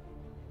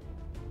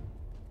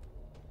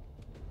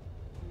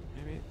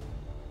 Maybe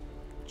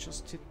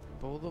just hit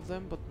both of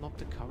them, but not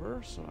the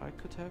cover, so I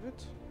could have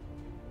it.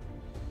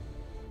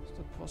 Is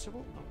that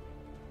possible? No.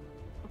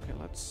 Okay,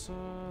 let's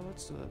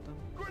do that then.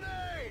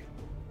 Grenade!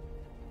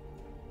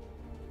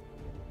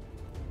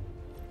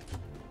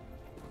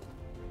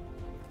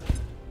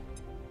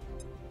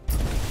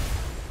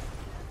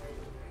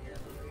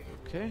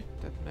 Okay,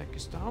 that mech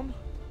is down.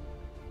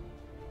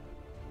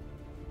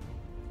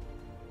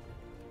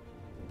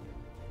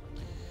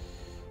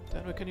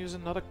 Then we can use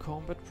another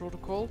combat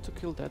protocol to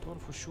kill that one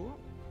for sure.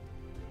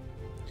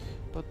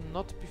 But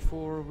not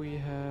before we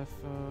have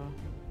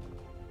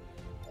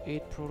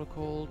 8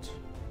 protocoled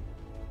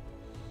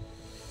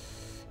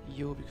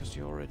you, because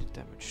you're already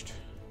damaged.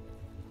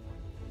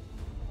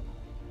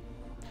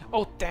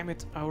 Oh damn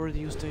it! I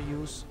already used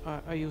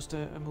I used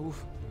a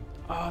move.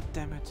 Ah,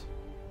 damn it!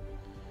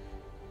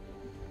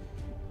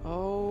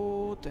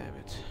 Oh damn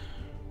it!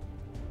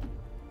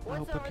 I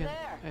hope I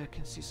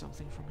can see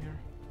something from here.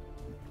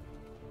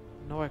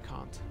 No, I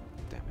can't.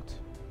 Damn it.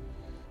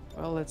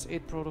 Well, let's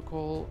 8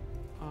 protocol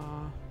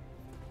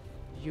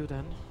you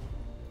then,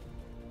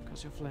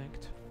 because you're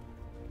flanked.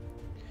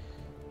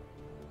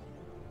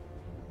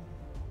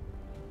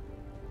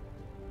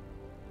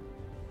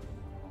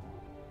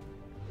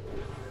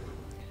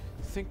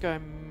 I think I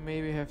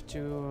maybe have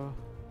to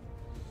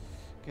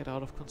get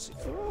out of conceit.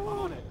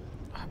 Oh,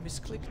 I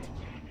misclicked.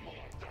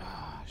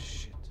 Ah,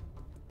 shit.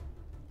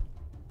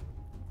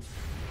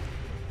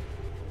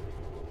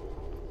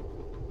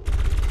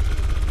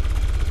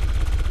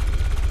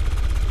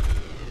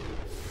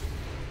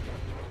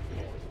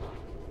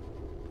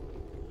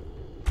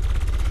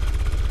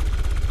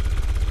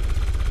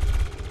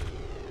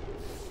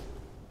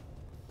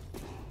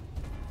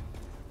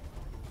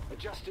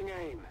 Adjusting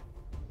aim.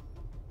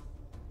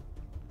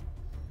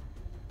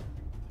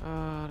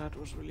 That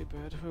was really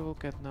bad. We will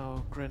get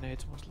now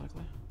grenades most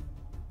likely.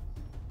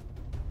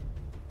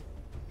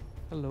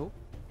 Hello?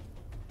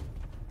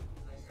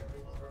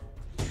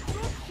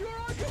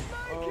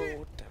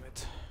 Oh, damn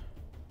it.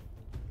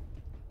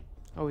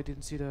 Oh, we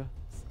didn't see the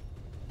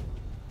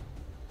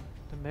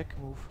mech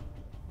move.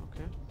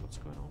 Okay, what's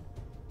going on?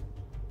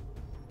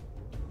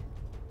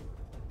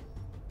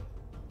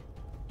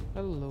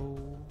 Hello.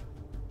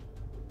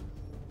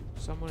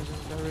 Someone is in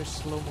very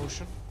slow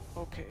motion.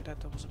 Okay, that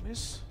was a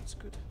miss. That's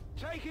good.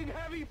 Taking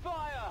heavy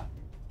fire.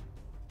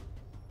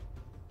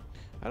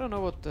 I don't know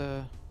what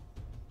the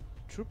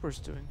trooper's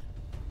doing.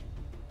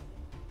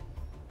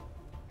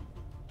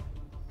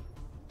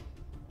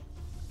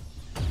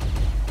 I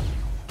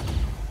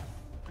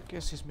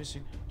guess he's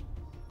missing.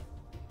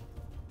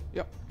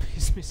 Yep,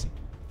 he's missing.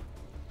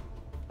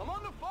 I'm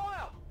under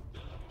fire.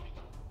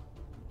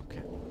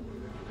 Okay.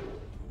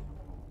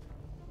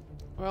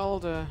 Well,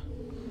 the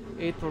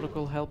 8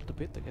 protocol helped a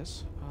bit, I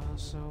guess.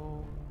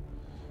 So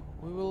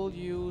we will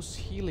use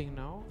healing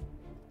now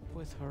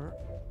with her.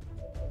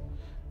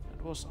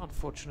 It was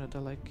unfortunate. I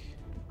like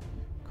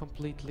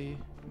completely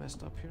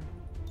messed up here.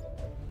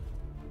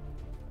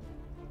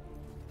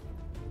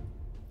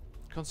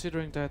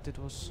 Considering that it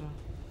was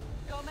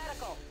Go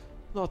medical.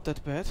 not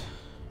that bad.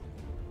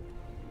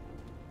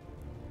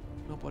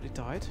 Nobody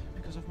died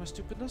because of my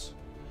stupidness.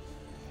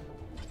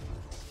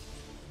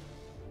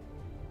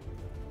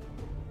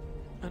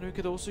 And we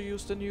could also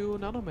use the new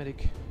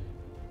nanomedic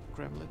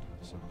gremlin.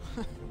 So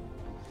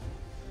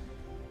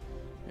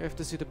you have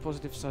to see the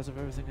positive sides of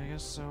everything, I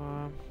guess.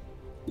 So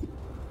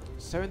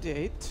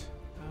 78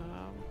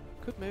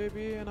 could maybe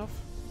be enough.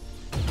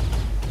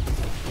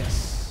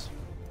 Yes.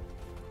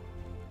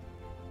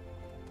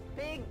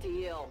 Big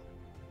deal.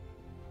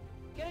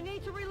 Gonna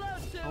need to reload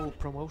soon. Oh,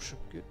 promotion.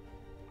 Good.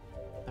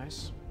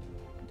 Nice.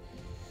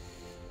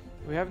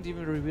 We haven't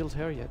even revealed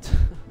her yet.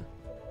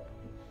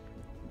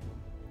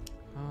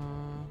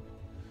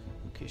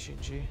 Okay,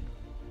 Shinji.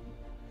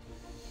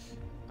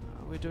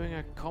 We're doing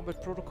a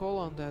combat protocol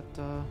on that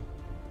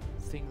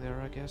thing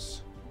there, I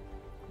guess.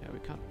 Yeah, we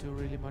can't do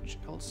really much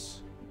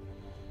else.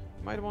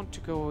 Might want to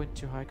go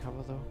into high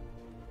cover though.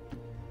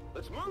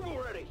 Let's move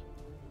already.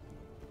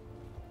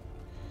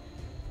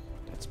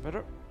 That's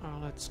better.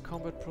 Let's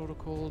combat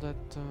protocol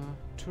that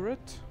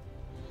turret,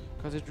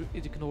 because it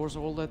ignores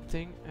all that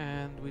thing,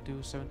 and we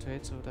do 7 to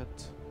 8, so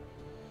that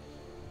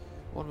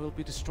one will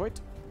be destroyed.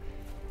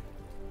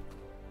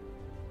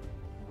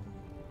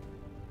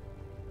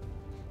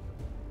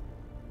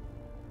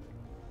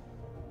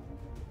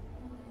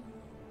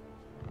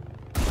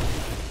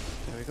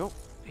 There we go,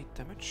 8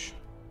 damage.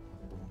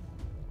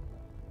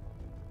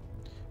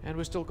 And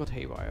we still got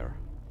haywire,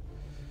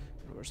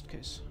 in worst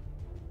case.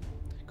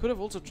 Could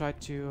have also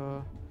tried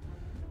to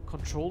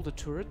control the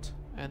turret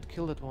and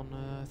kill that one.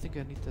 I think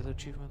I need that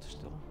achievement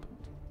still.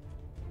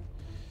 But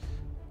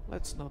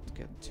let's not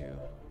get too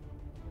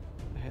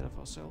ahead of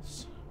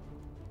ourselves.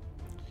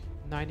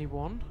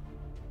 91.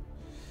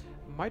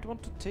 Might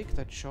want to take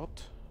that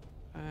shot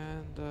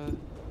and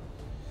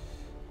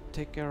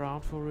take her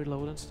around for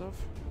reload and stuff.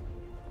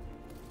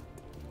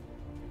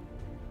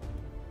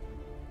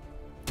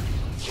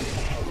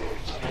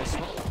 Nice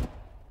one.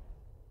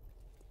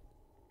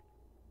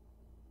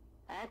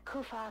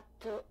 Ecco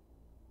fatto.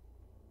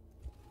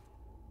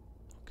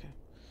 Okay,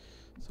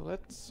 so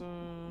let's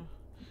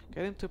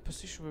get into a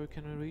position where we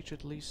can reach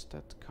at least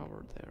that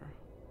cover there.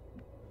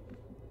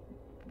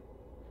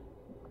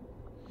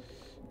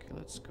 Okay,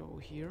 let's go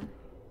here.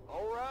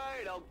 All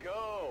right, I'll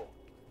go.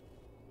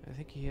 I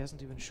think he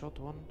hasn't even shot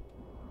one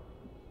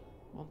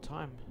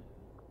time.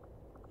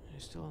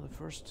 He's still on the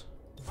first.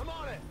 I'm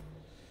on it.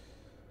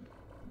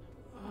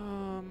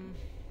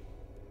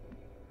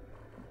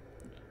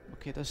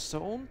 Okay, the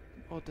zone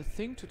or the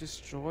thing to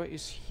destroy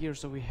is here,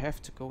 so we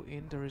have to go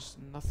in. There is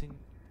nothing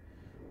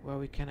where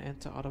we can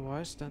enter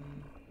otherwise than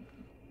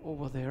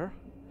over there.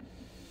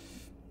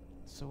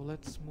 So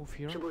let's move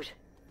here. Je bouge.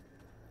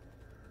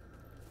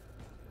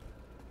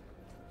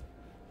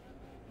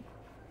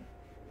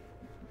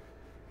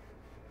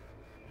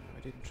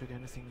 I didn't trigger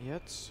anything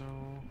yet, so...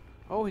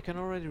 Oh, he can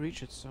already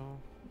reach it, so...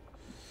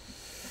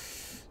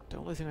 The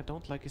only thing I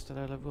don't like is that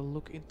I will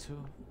look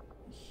into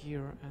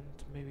here and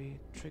maybe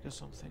trigger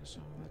something,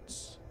 so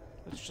let's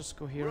just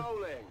go here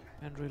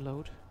and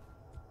reload.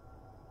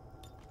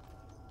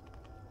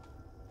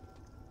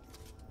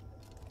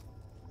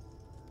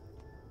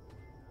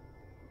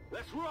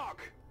 Let's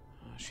rock!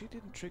 She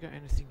didn't trigger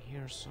anything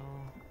here, so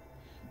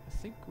I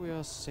think we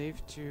are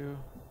safe to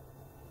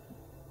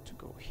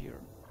go here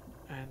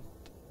and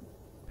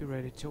be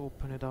ready to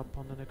open it up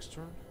on the next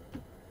turn.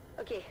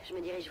 Ok, je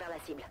me dirige vers la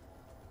cible.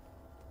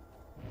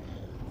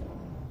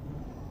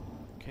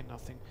 Okay,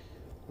 nothing.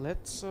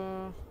 Let's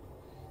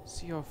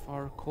see how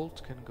far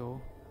Colt can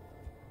go.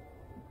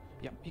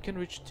 Yeah, he can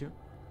reach 2.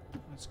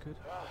 That's good.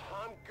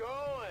 I'm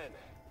going!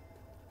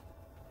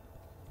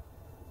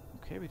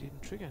 Okay, we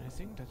didn't trigger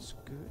anything. That's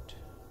good.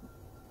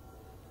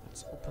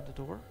 Let's open the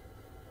door.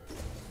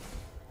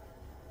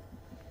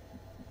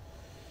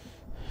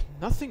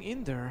 Nothing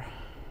in there.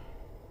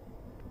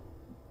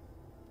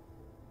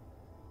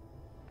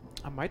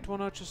 I might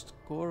wanna just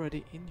go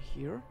already in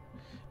here,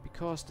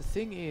 because the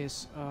thing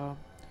is,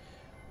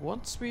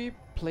 once we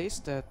place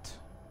that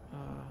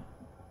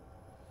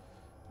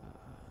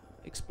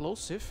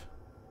explosive,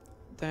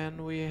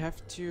 then we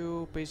have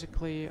to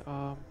basically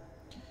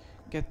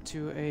get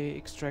to a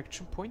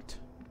extraction point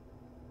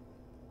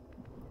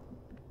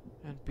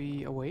and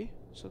be away,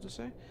 so to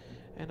say.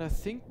 And I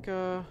think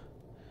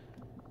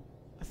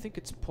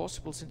it's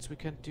possible, since we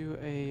can do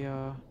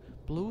a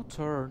blue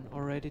turn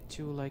already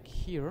to like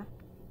here,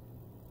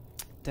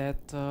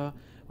 that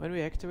when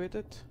we activate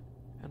it,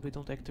 and we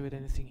don't activate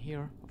anything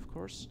here, of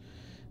course,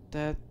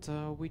 that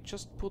we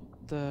just put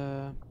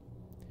the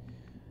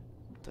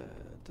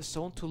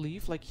zone to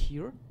leave like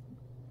here,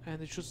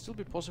 and it should still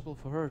be possible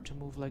for her to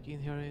move like in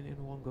here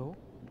in one go.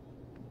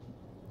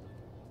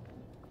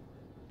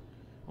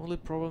 Only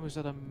problem is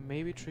that I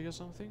maybe trigger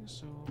something,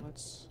 so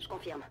let's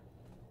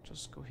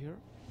just go here.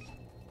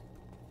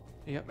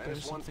 Yeah,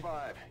 there's something.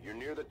 -15, you're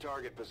near the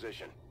target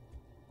position.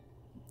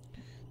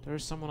 There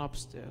is someone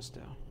upstairs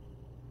there.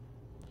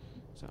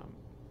 So I'm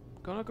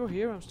gonna go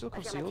here, I'm still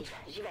concealed.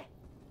 J'y vais.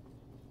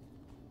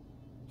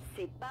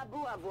 C'est pas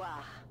beau à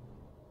voir.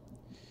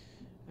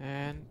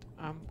 And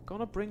I'm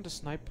gonna bring the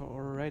sniper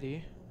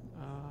already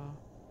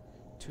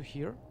to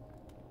here.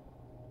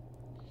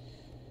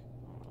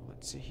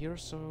 Let's see here,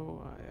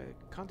 so I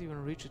can't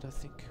even reach it, I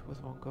think,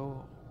 with one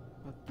go,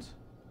 but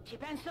Ci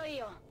penso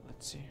io.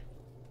 let's see.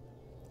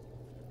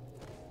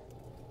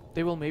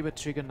 They will maybe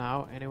trigger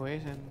now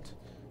anyway, and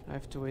I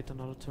have to wait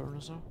another turn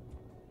or so.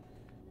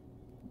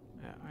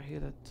 Yeah, I hear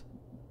that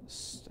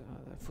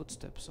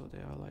footsteps, so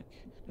they are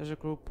like... There's a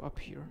group up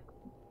here.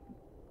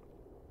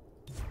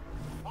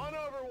 On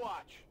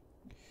Overwatch!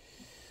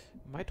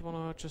 Might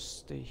wanna just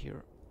stay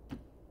here.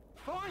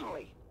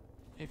 Finally!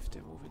 If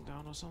they're moving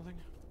down or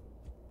something.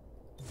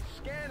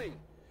 Scanning!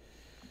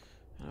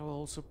 And I will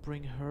also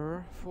bring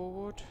her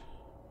forward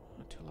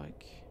to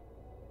like...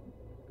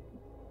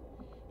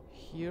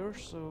 here,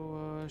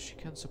 so she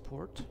can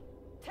support.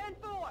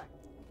 10-4.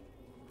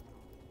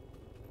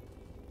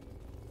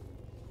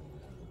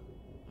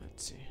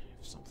 Let's see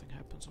if something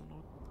happens or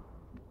not.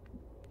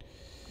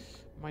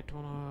 Might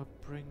wanna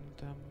bring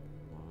them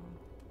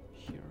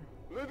here.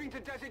 Moving to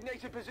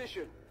designated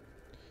position.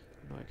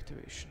 No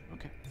activation.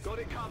 Okay. Got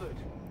it covered.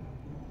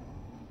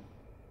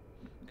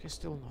 Okay,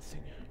 still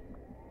nothing.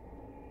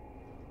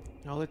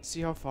 Now let's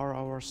see how far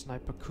our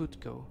sniper could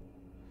go.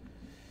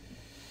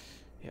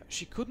 Yeah,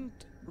 she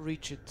couldn't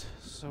reach it,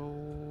 so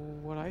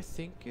what I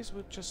think is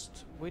we'll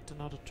just wait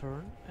another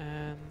turn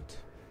and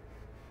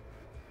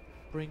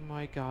bring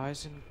my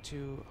guys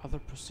into other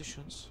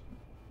positions.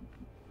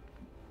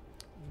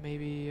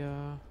 Maybe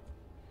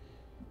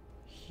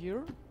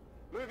here,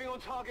 Moving on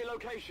target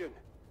location.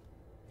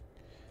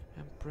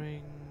 and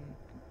bring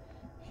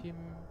him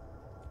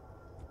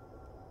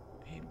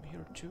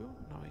here too.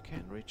 Now he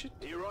can reach it.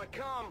 Here I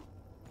come.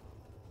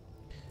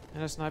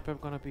 And a sniper I'm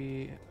gonna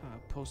be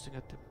posting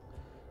at the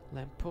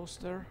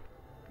lamppost there.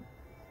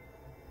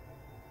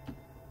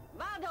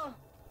 Vado.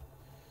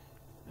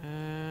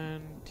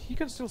 And he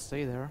can still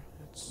stay there.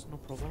 It's no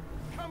problem.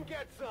 Come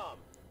get some.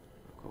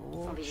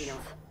 Go Sans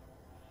vigilance.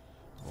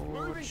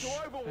 Moving to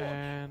Overwatch.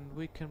 and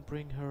we can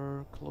bring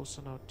her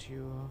closer now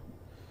to...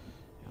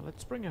 yeah,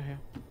 let's bring her here.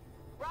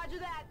 Roger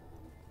that.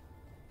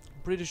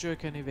 I'm pretty sure I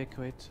can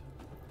evacuate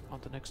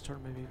on the next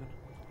turn, maybe even,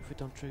 if we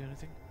don't trigger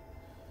anything.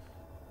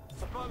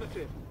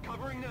 Affirmative.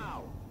 Covering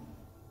now.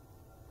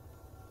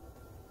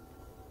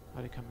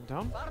 Are they coming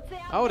down?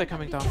 Forze Oh, they're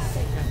coming down.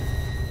 Okay.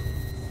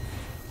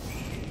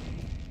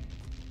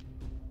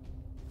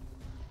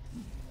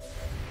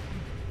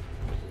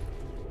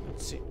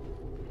 Let's see.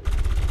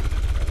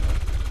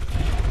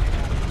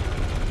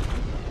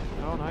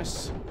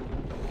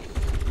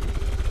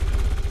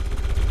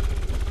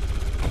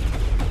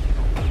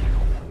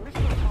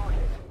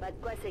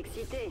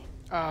 Écoutez,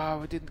 Ah,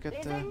 we didn't get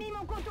les the ennemis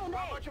m'ont contourné.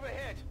 Not much of a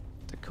hit.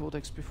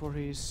 codex before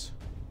he's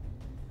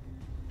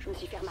Je me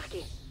suis fait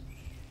remarquer.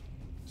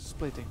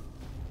 splitting.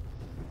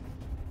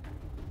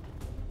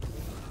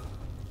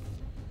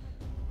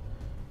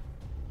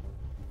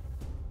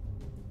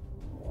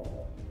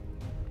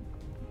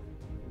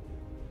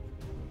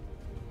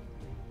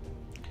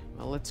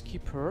 Well, let's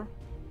keep her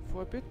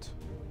for a bit.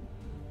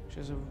 She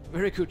has a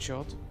very good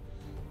shot.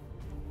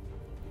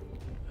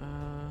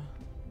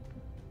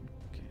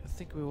 Okay, I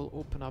think we will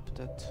open up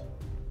that.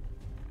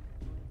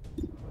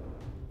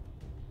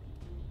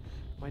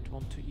 Might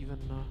want to even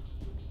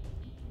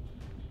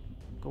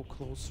go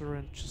closer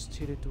and just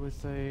hit it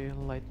with a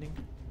lightning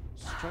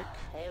strike,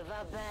 Elle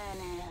va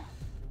bene.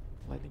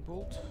 lightning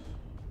bolt,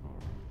 or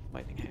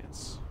lightning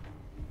hands.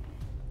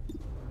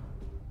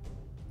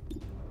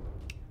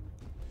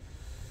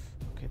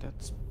 Okay,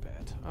 that's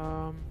bad.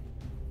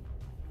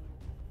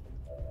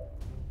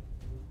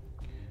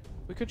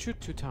 We can shoot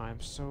 2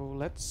 times, so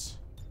let's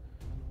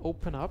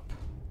open up.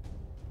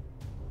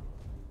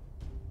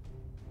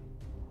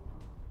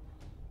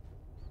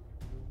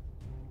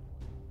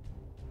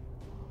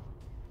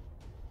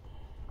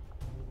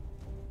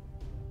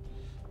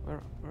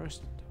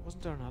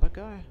 Wasn't there another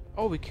guy?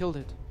 Oh, we killed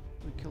it.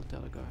 We killed the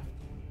other guy.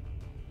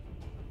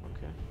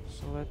 Okay,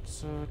 so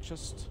let's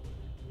just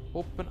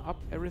open up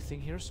everything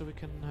here so we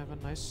can have a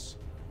nice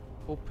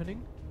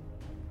opening.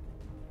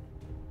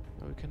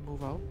 Now we can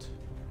move out.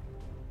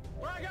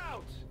 Frag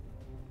out!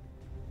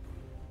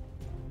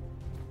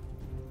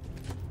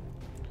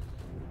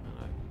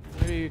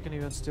 Maybe you can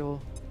even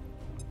still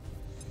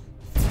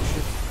finish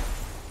it.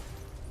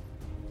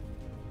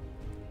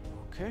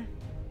 Okay,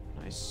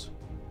 nice.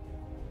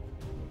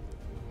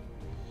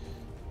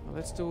 Well,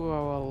 let's do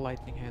our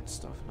lightning hand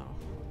stuff now.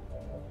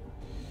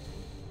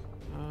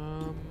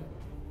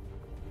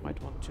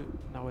 Might want to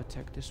now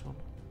attack this one.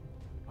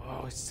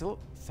 Oh, it's still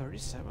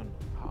 37.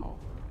 How?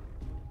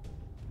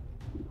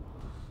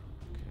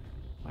 Okay,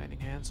 lightning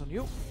hands on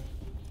you.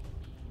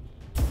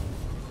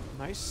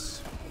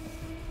 Nice.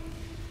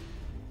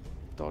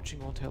 Dodging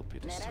won't help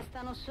you Ne this time.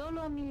 restano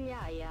solo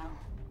migliaia.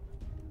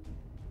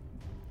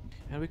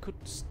 And we could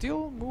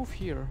still move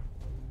here.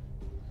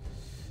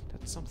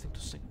 That's something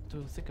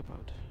to think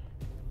about.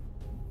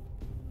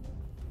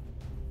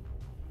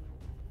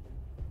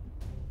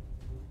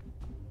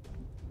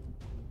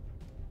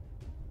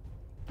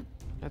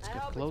 Let's I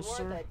get hope it's worth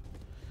closer. it.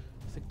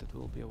 I think that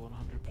will be a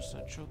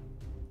 100% shot.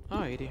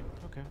 Ah, 80.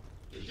 Okay.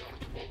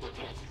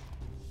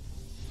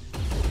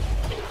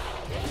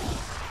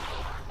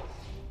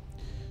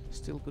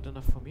 Still good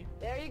enough for me.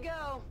 There you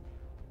go.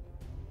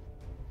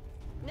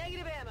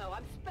 Negative ammo.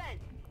 I'm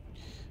spent.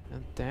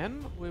 And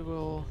then we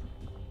will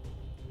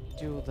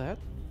do that.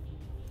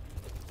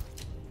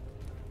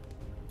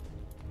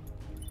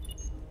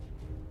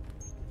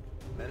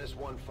 Menace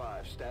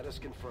 1-5, status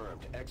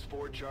confirmed.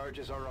 X4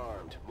 charges are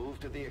armed. Move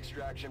to the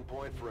extraction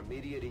point for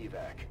immediate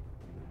evac.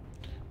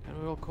 And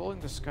we will call in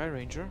the Sky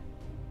Ranger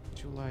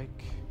to,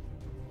 like,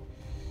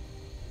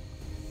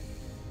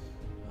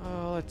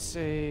 let's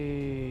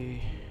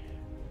say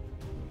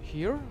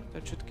here.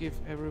 That should give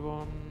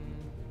everyone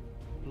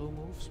blue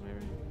moves,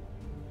 maybe.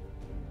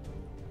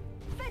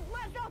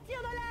 Faites-moi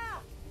sortir de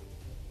là.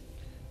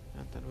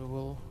 And then we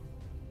will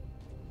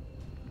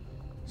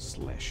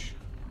slash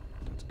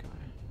that guy.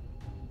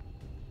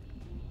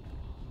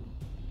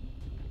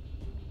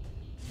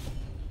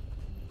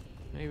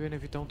 Even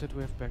if we don't hit,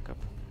 we have backup.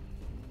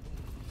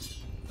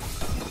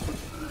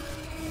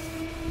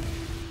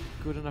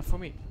 Good enough for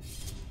me.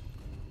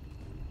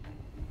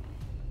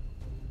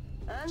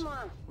 Un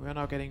moins. We are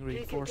now getting Plus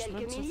que quelques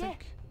reinforcements, I milliers.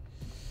 think.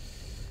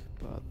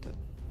 But that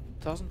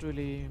doesn't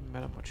really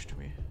matter much to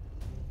me.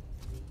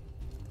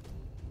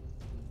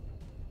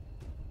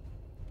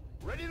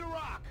 Ready to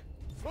rock!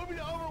 Moving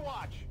to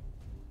Overwatch!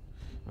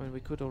 I mean,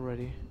 we could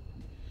already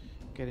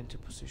get into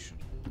position.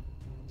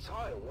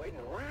 Saw it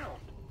waiting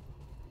around.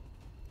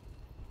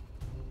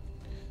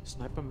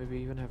 Sniper maybe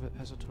even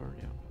has a turn,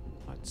 yeah.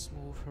 Let's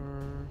move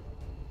her.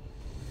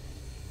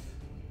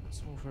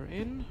 Let's move her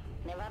in.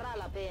 Ne varrà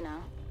la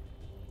pena.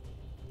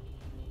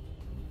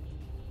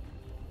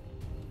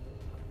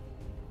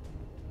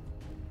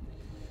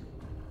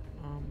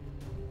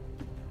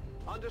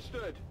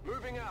 Understood.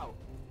 Moving out.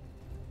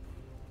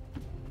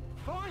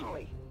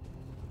 Finally!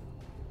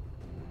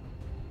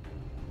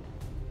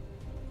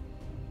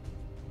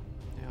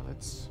 Yeah,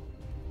 let's.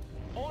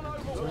 On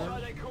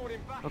Overwatch, they called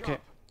him back Okay,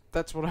 up.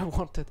 that's what I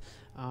wanted.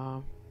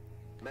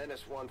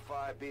 Menace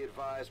 1-5, be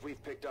advised,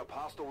 we've picked up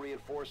hostile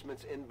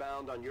reinforcements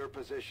inbound on your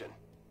position.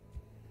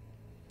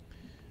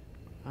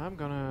 I'm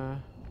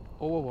gonna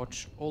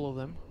overwatch all of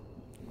them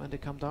when they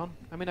come down.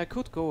 I mean, I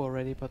could go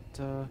already, but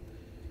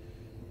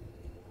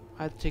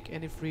I'd take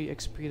any free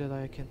XP that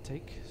I can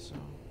take. So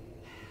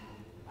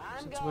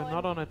I'm since going. we're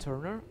not on a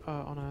turner,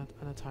 on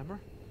a timer,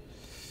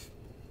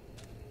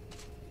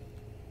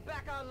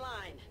 Back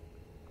online.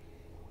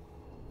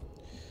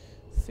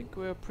 I think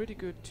we're pretty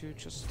good to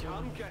just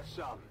Come get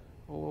some.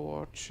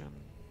 overwatch and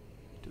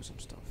do some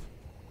stuff.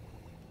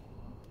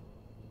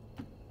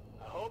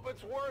 Hope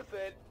it's worth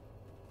it.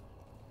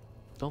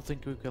 Don't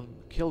think we can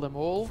kill them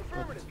all, but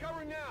Affirmative,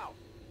 covering now.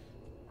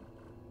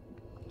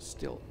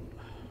 still,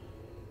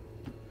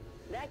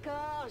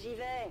 D'accord, j'y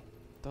vais.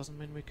 doesn't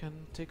mean we can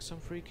take some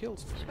free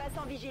kills. Je passe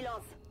en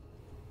vigilance.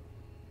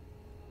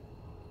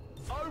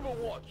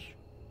 Overwatch.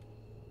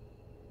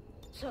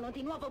 Sono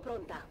di nuovo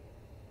pronta.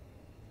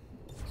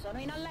 Sono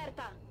in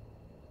allerta.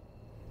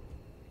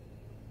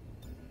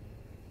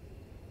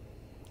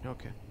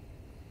 Okay.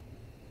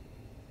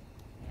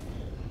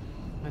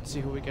 Let's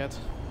see who we get.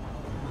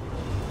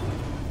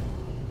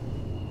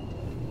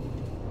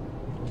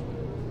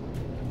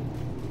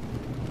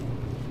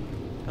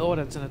 Oh,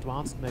 that's an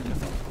advanced mech, I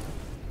think.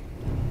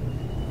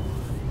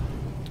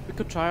 We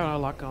could try our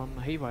luck on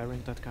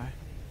haywiring that guy.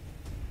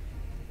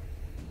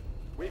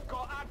 We've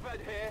got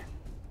Advent here.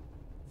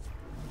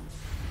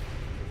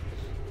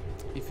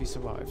 If he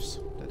survives,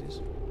 that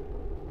is.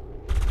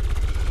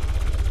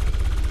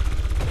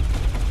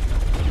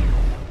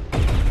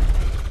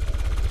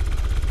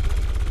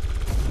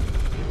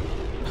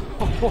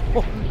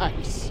 Oh,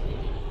 nice!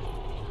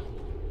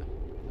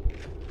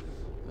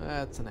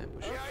 That's an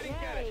ambush.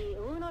 Ok,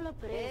 uno l'ho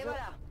preso. E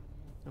voilà.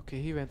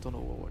 Okay, he went on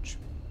Overwatch.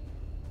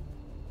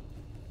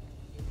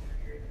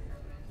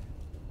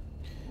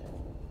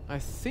 I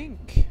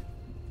think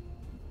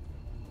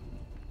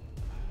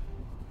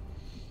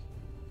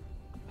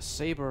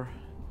Saber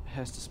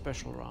has the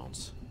special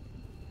rounds.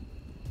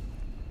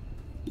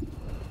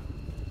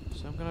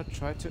 So I'm gonna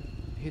try to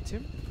hit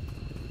him.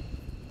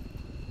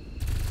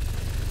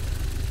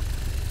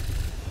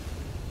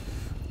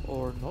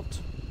 Or not.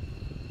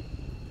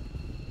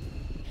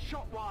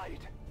 Shot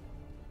wide.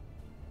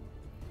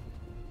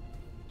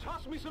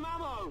 Toss me some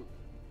ammo.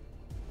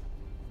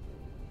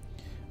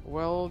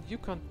 Well, you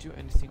can't do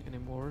anything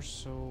anymore,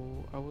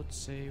 so I would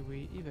say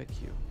we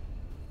evac you.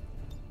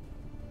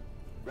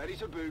 Ready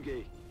to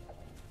boogie.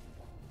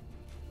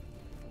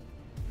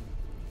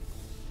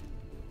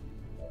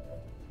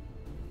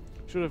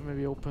 Should have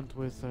maybe opened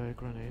with a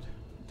grenade,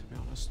 to be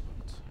honest,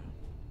 but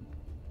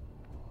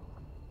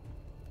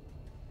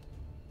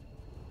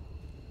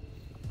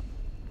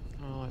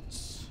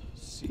let's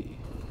see.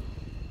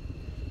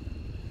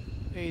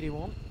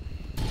 81.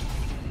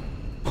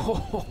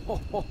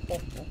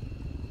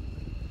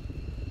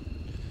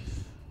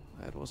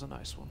 That was a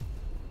nice one.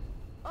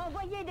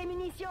 Envoyez des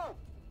munitions.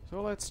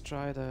 So let's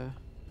try the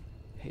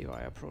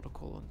haywire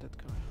protocol on that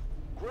guy.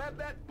 Grab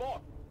that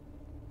bot.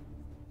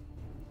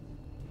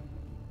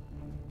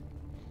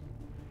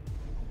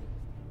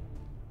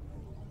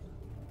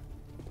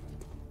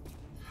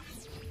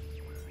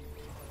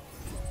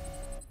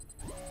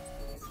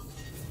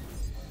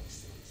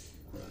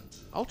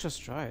 I'll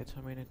just try it.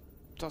 I mean, it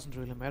doesn't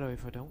really matter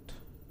if I don't.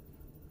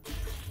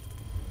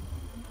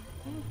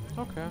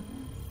 Okay.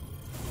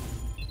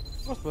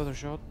 Was worth a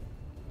shot.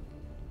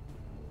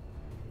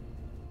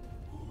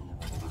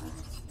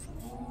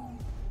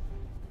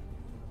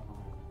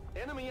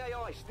 Enemy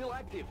AI still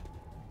active.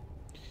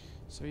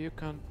 So you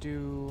can't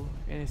do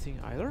anything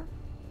either,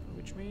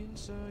 which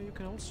means you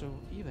can also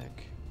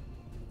evac.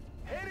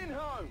 Heading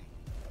home.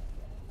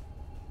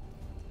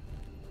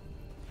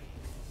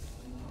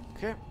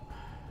 Okay.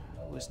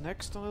 Who is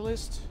next on the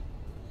list?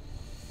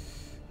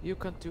 You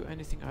can't do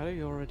anything either,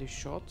 you already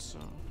shot, so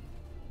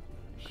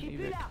you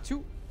can evac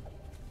too.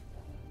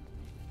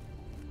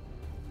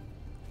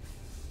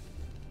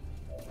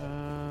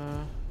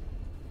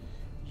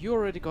 You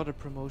already got a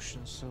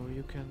promotion, so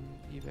you can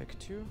evac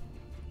too.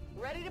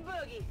 Ready to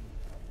boogie.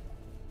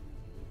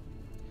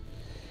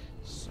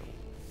 So,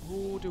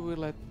 who do we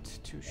let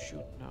to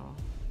shoot now?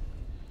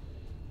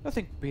 I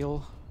think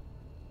Bill.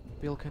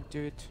 Bill can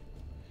do it.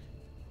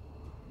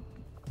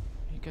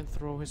 He can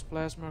throw his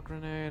plasma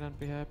grenade and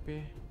be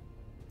happy.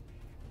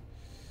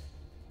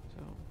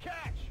 So,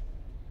 Catch.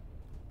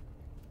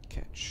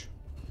 catch.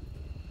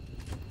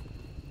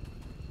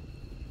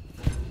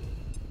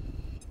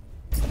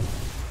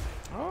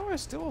 Oh,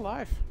 he's still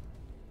alive.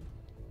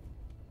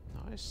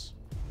 Nice.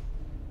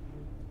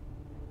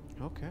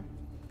 Okay.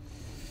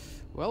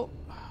 Well,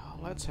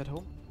 let's head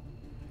home.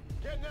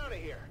 Getting out of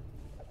here.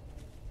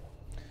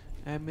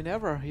 And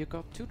Minerva, you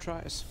got 2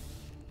 tries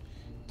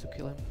to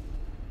kill him.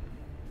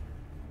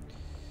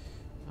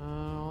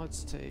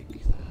 Let's take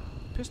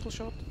the pistol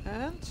shot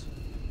and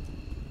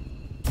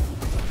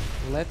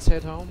let's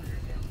head home.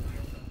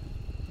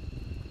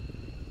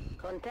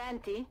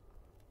 Contenti?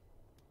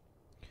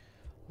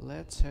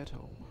 Let's head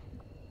home.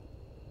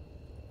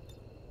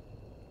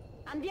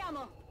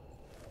 Andiamo.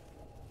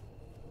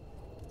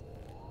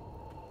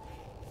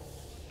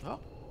 Oh,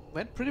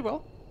 went pretty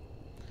well.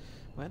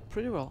 Went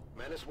pretty well.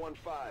 Menace 1-5,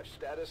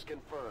 status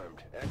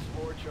confirmed.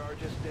 X4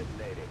 charges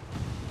detonating.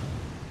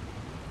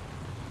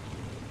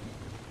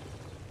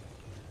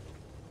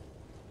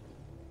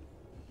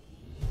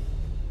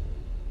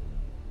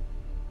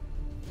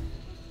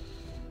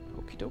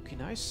 Okie dokie,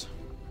 nice.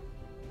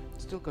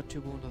 Still got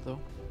 2 wounded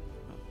though.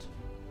 But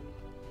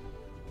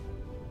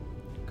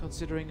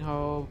considering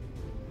how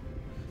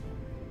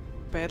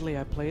badly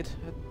I played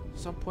at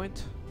some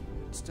point,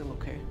 it's still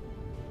okay.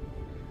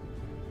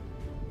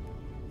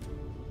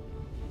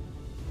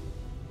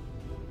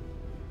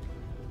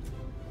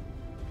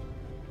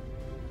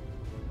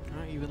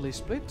 evenly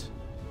split.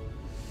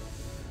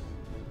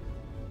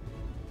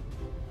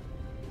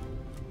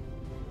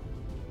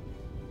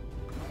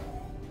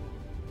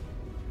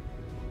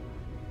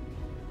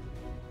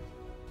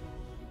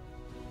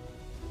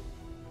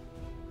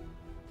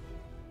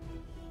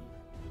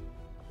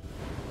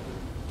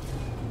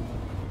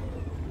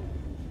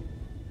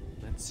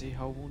 Let's see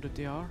how wounded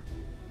they are.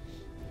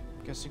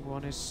 I'm guessing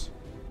one is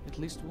at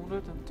least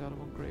wounded and the other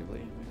one gravely,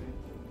 maybe.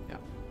 Yeah.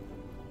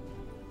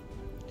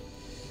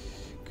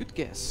 Good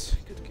guess,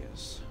 good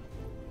guess.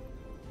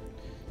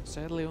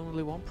 Sadly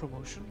only one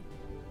promotion.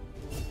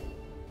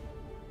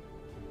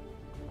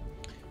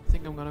 I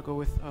think I'm gonna go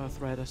with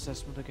threat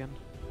assessment again.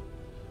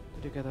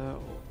 Did you get a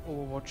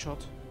overwatch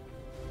shot?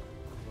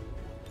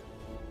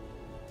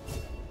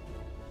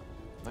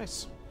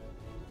 Nice.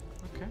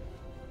 Okay.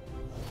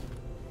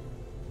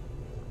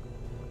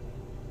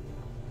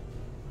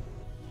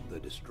 The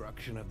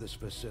destruction of this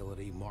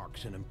facility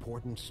marks an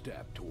important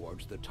step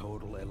towards the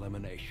total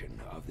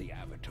elimination of the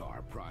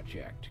Avatar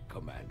Project,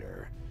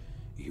 Commander.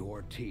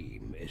 Your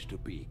team is to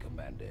be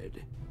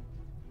commended.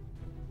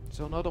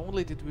 So not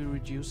only did we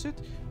reduce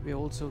it, we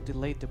also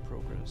delayed the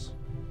progress.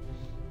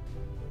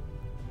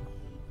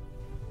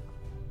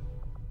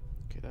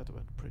 Okay, that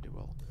went pretty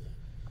well.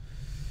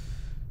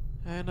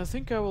 And I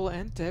think I will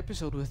end the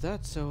episode with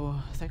that, so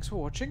thanks for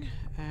watching,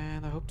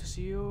 and I hope to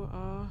see you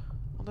on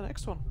the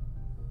next one.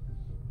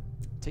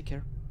 Take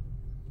care.